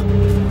处理了。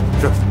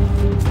是。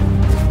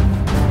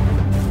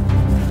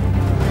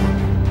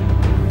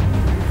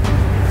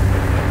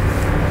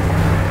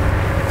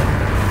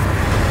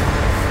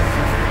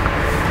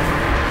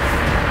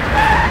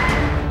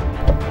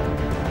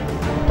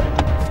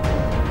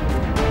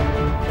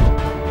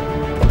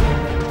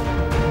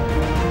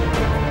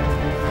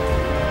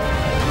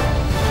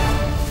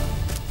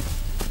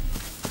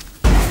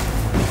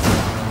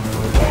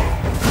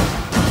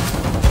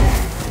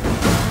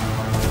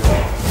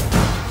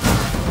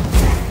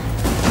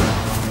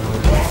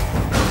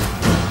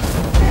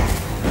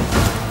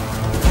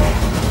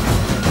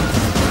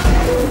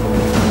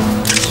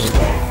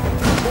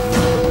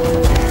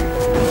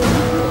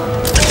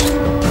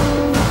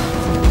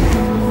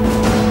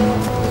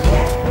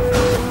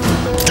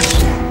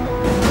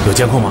有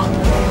监控吗？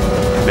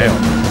没有。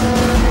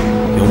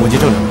有目击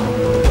证人吗？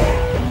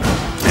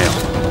没有。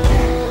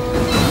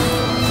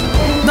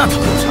那他们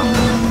有啥？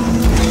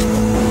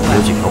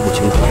有几条不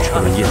清楚的车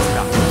轮印子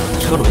呀？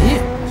车轮印？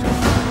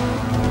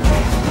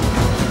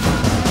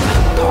老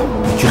头，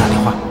给局长电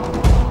话。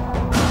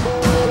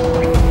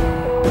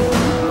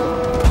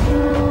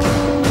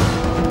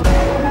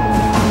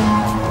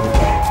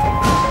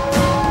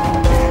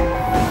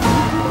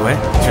喂，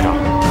局长。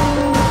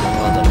情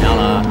况怎么样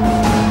了？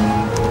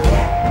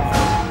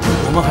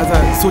我们还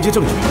在搜集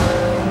证据。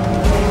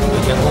有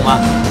监控吗？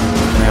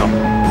没有。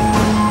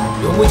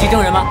有目击证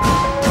人吗？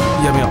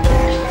也没有。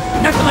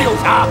那他妈有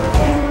啥？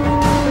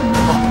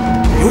哦，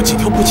有几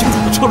条不清楚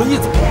的车轮印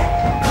子。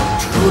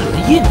车轮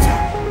印子？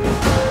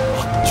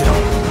局长，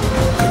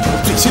根据我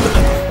最新的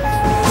判断，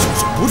凶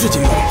手不是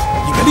金玉会了，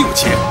应该另有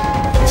其人。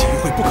金玉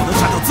会不可能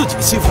杀掉自己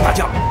的心腹大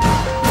将。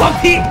放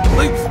屁！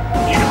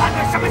你的判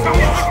断什么时候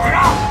有准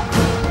啊？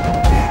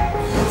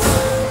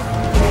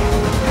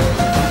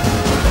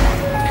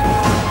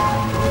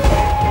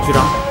局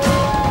长，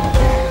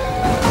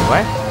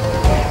喂，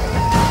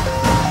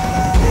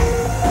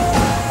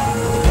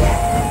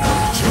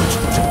知不知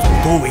道这有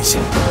多危险？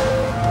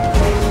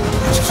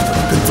我只是在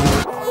跟踪你，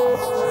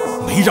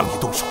没让你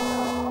动手。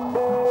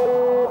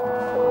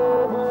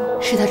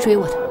是他追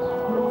我的，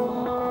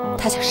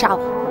他想杀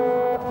我。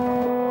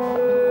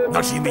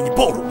那是因为你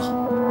暴露了，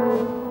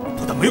你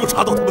不但没有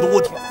查到他们的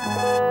窝点，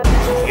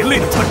还连累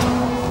了船长。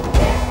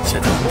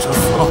现在红蛇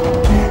死了，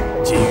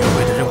金玉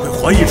会的人会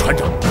怀疑船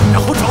长，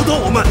然后找到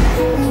我们，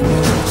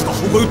知不知道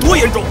后果有多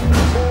严重？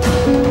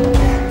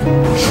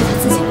是他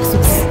自己来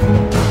送死，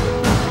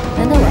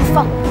难道我要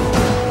放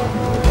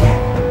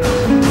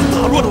你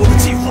打乱了我的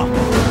计划。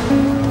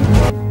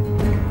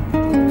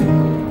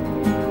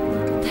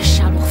他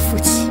杀了我父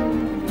亲，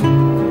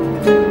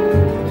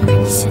而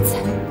你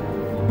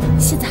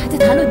现在还在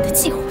谈论你的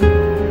计划。我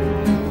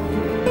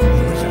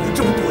们忍了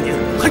这么多年，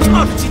还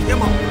差这几天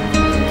吗？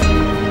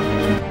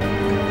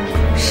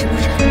是不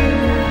是？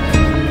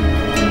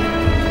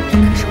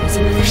可是我已经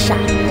把他杀了。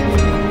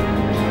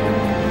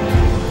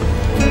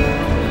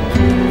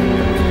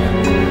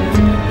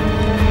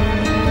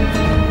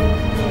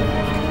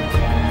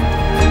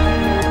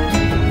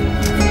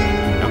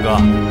杨哥，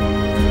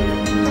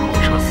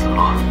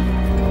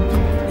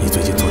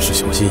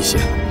事小心一些。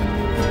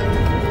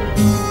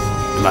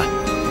来。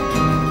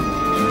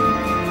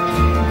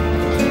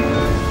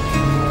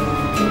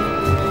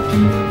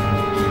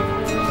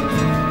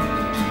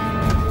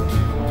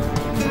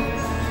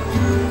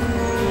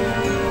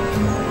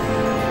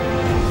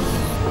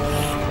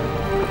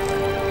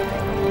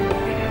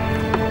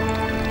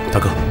 大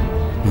哥，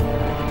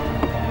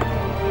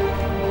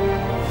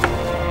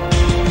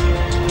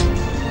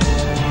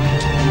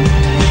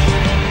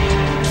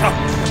上！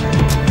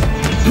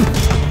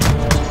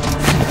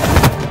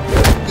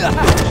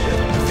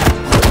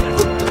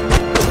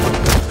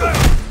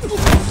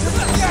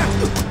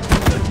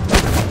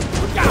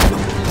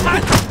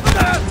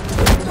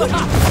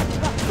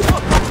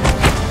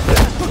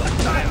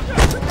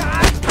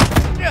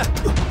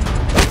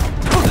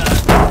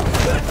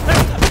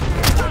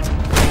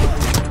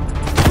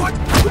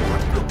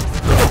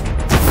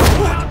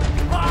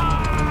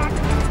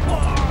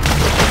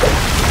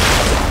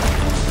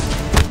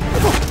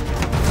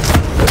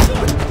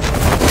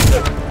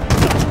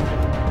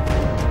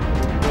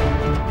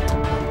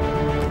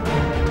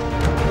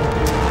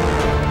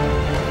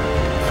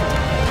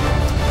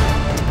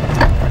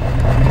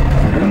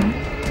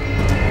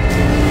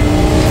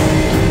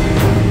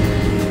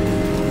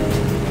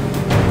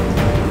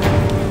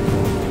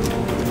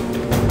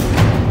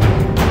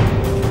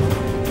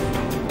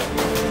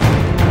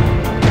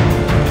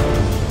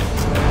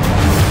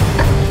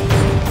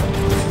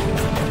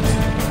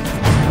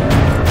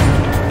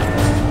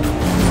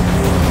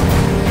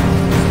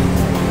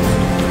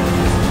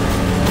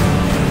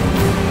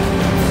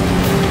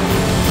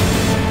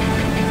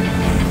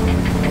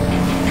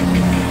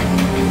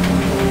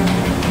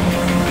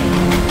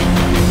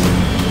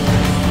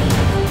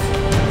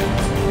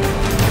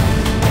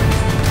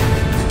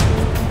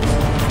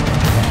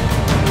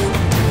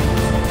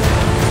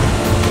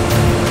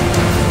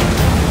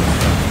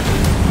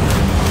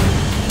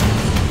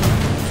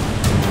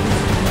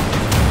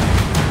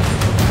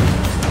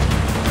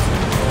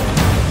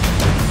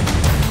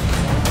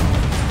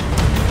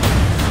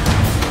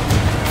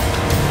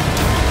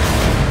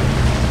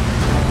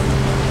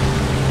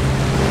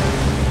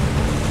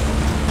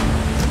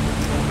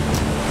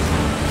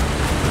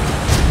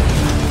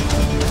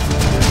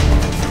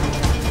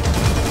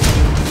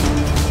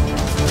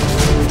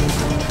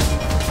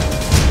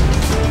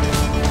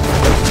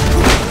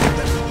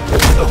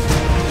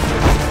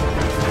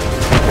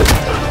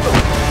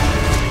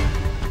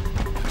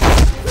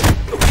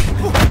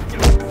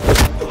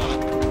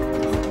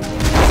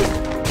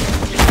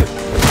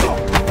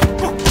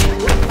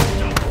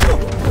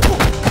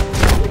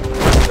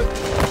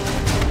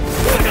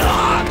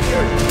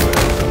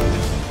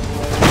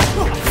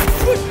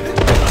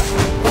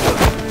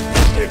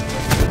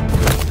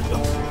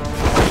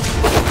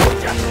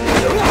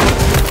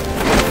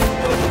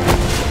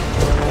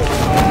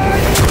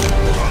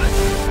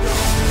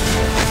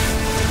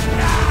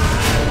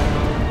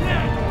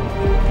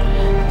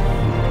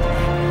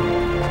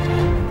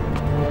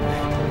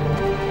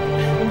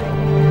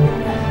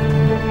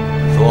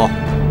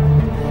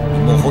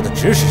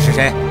指使是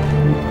谁？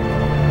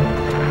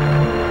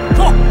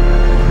说。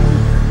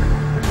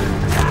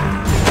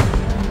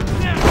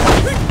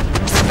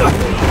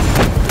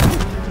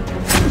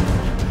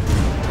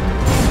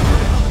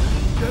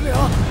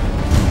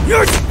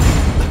袁良，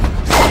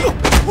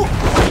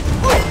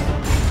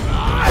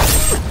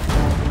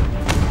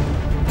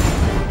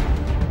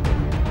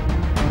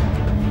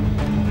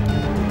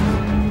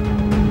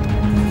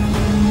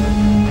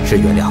是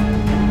袁良。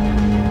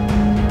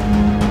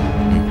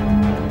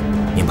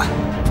明白。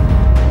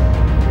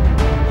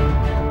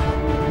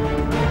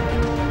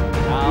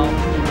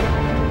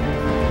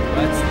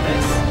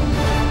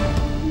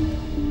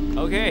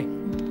 Okay,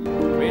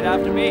 read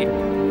after me.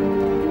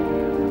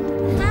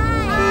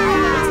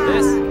 What's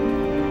this?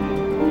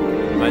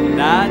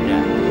 Banana.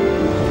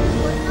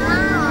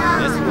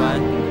 This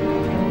one.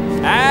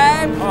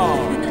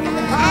 Apple.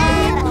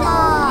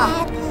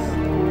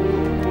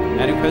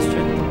 Any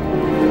question?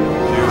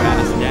 Do you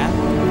understand?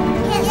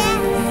 Yes.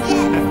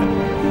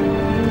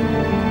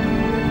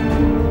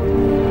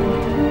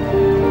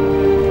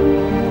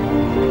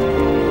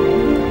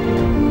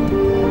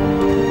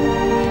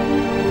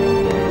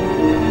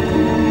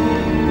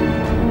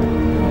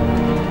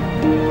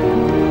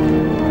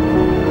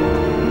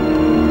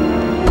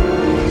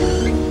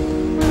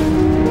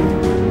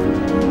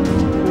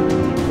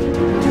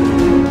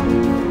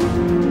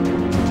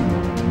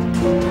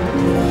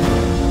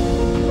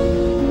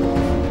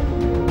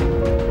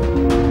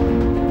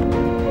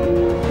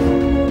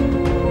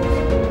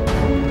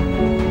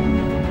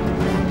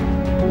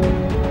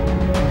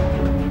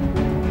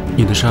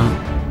 你的伤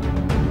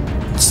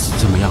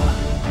怎么样了？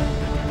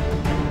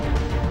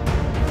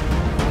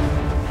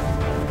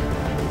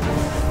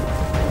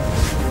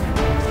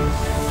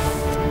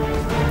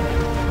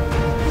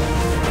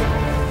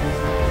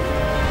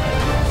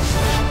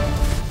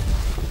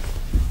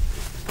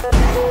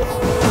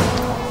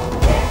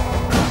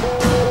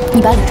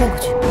你把脸转过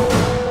去。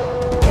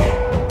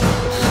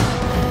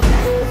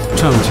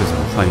这样就怎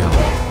么换药了？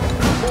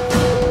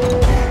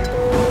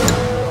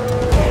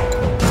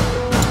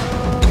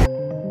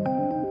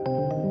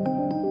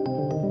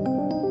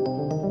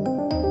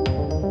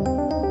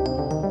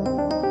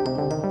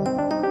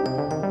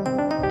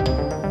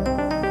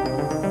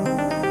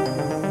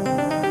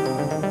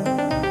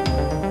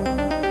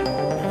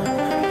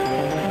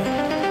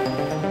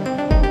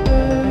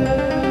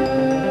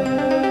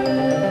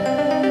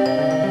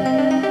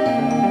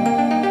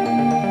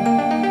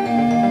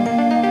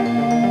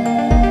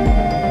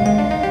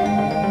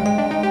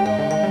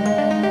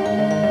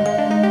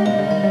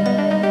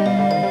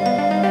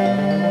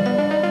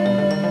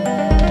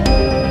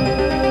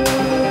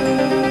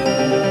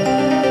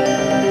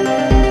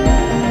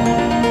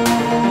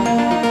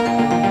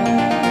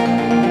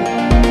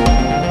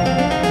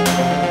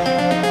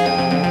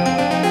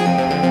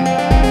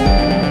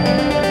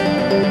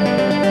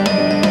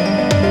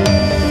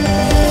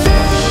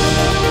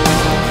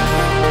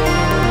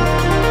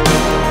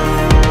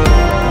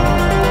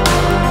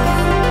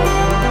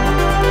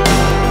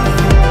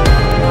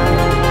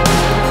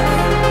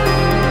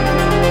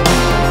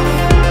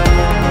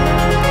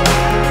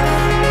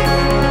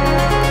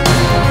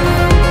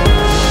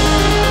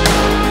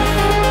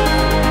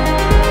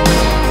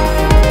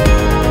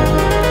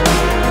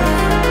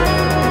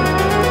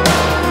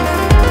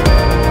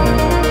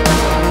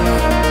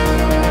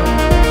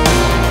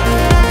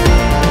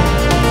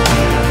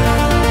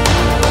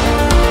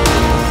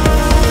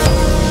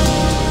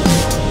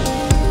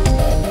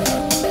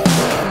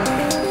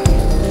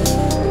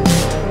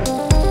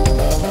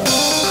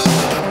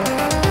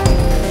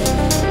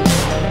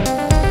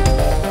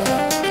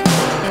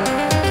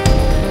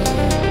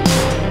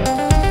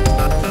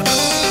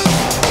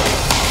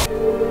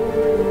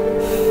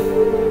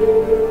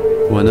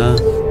我呢，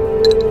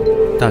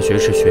大学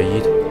是学医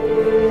的，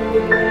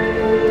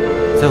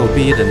在我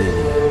毕业的那年，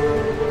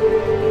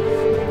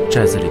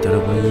寨子里得了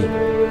瘟疫，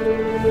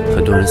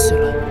很多人死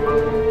了。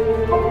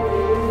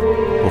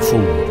我父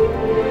母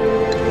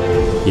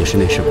也是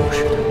那时过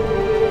世的。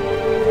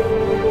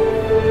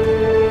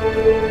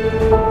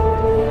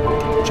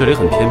这里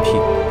很偏僻，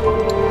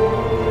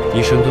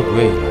医生都不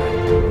愿意来。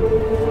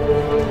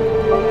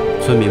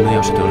村民们要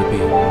是得了病，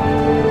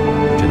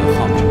只能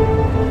耗着，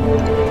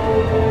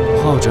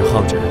耗着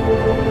耗着，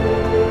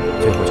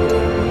最后就凉了。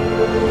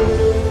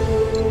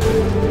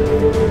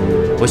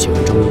我喜欢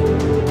中医，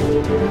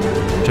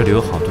这里有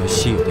好多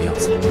稀有的药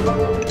材，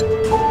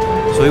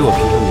所以我平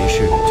常没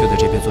事就在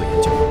这边做研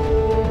究。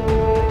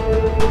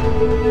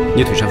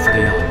你腿上敷的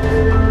药，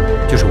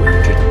就是我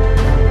研制的。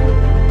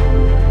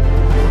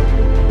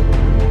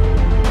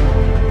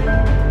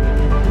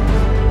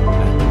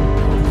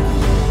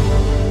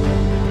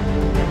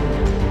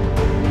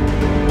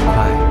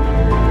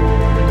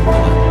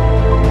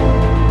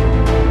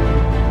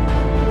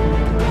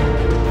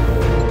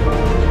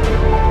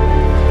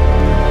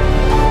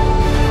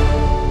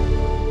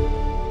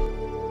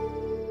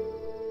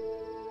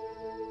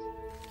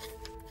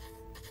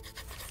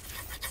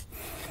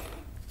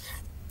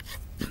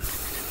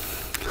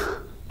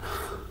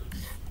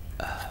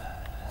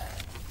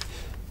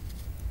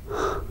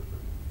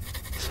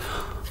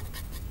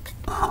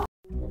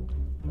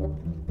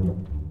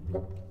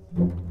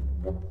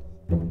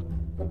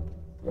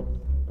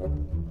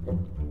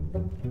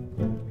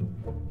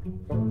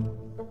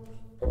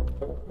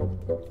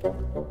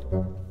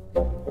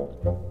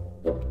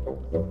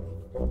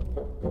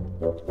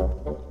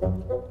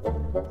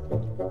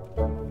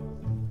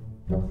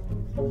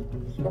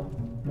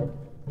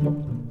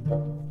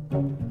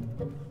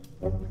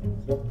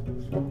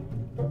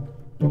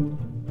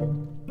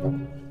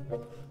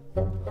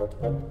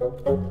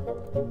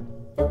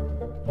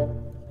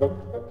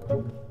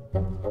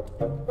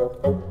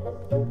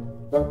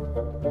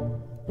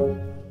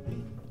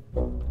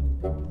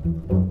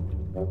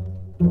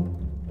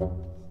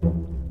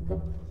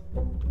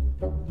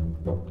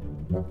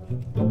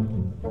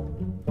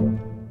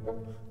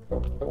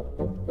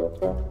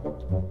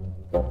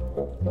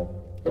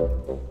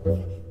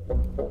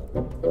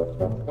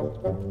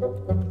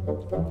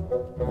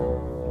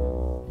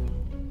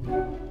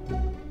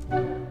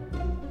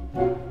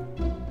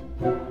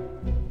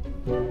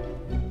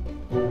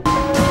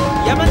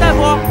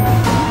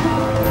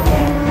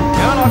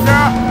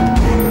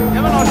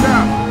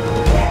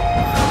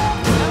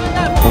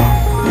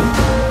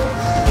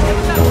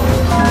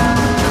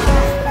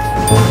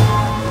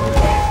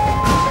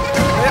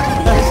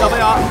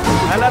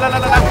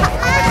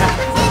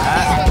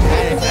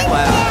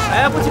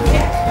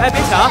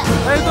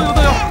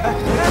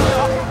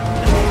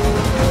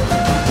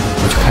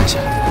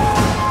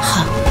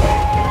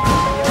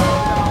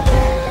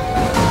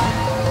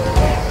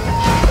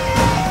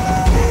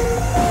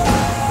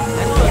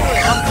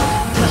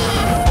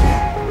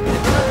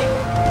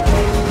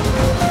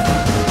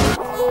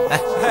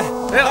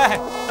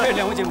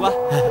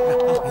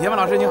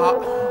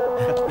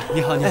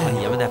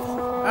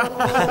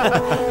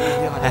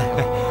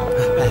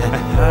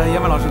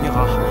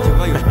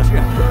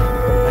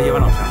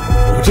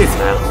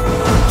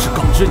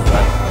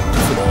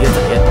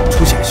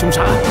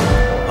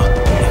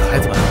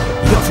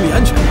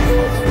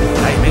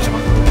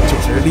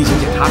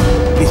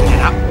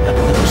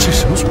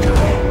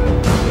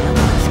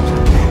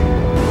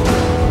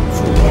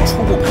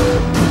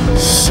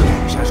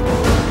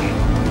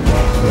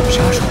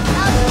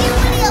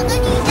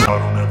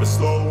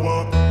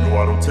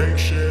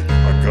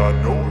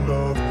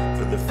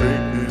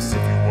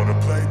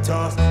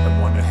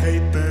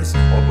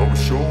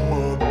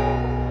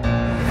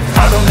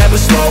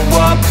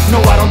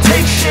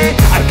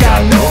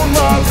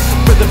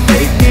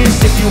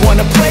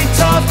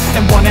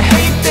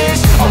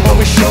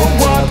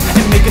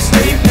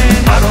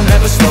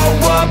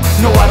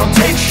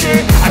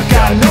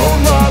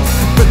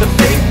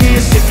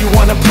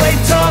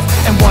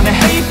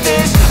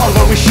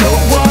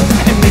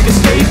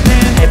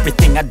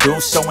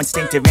So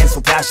instinctive and so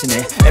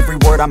passionate. Every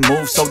word I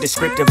move so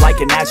descriptive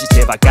like an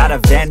adjective. I got a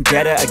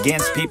vendetta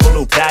against people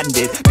who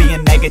patented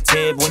being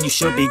negative when you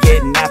should be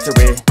getting after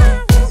it.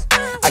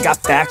 I got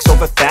facts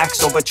over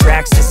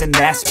tracks, this and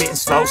that. Spitting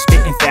slow,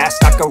 spitting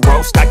fast. I could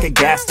roast, I could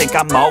gas. Think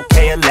I'm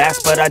okay at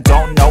last, but I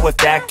don't know if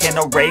that can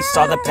erase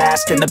all the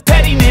past. And the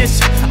pettiness,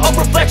 a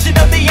reflection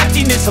of the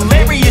emptiness.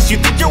 Hilarious, you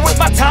think you're worth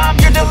my time,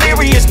 you're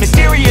delirious.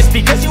 Mysterious,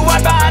 because you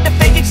hide behind a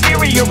fake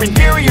exterior.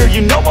 Inferior,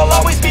 you know I'll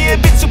always be a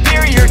bit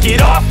superior.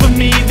 Get off of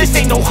me, this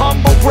ain't no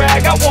humble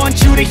brag. I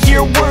want you to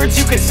hear words,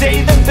 you can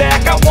say them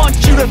back. I want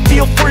you to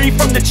feel free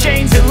from the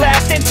chains at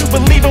last, and to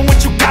believe in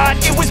what you got,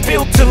 it was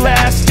built to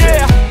last,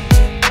 yeah.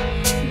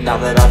 Now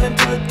that I've been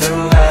put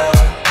through hell,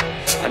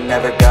 I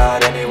never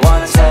got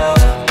anyone's help.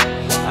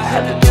 I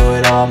had to do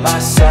it all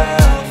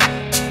myself.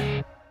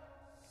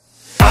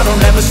 I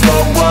don't ever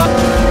slow up.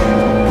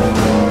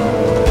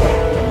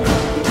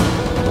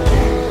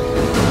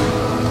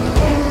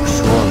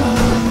 说了，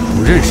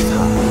不认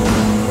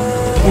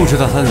不知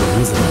道他的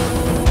名字，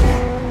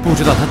不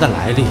知道他的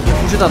来历，也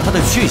不知道他的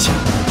去向。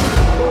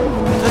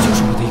他就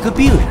是我的一个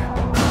病人，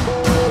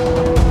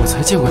我才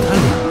见过他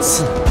2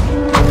次。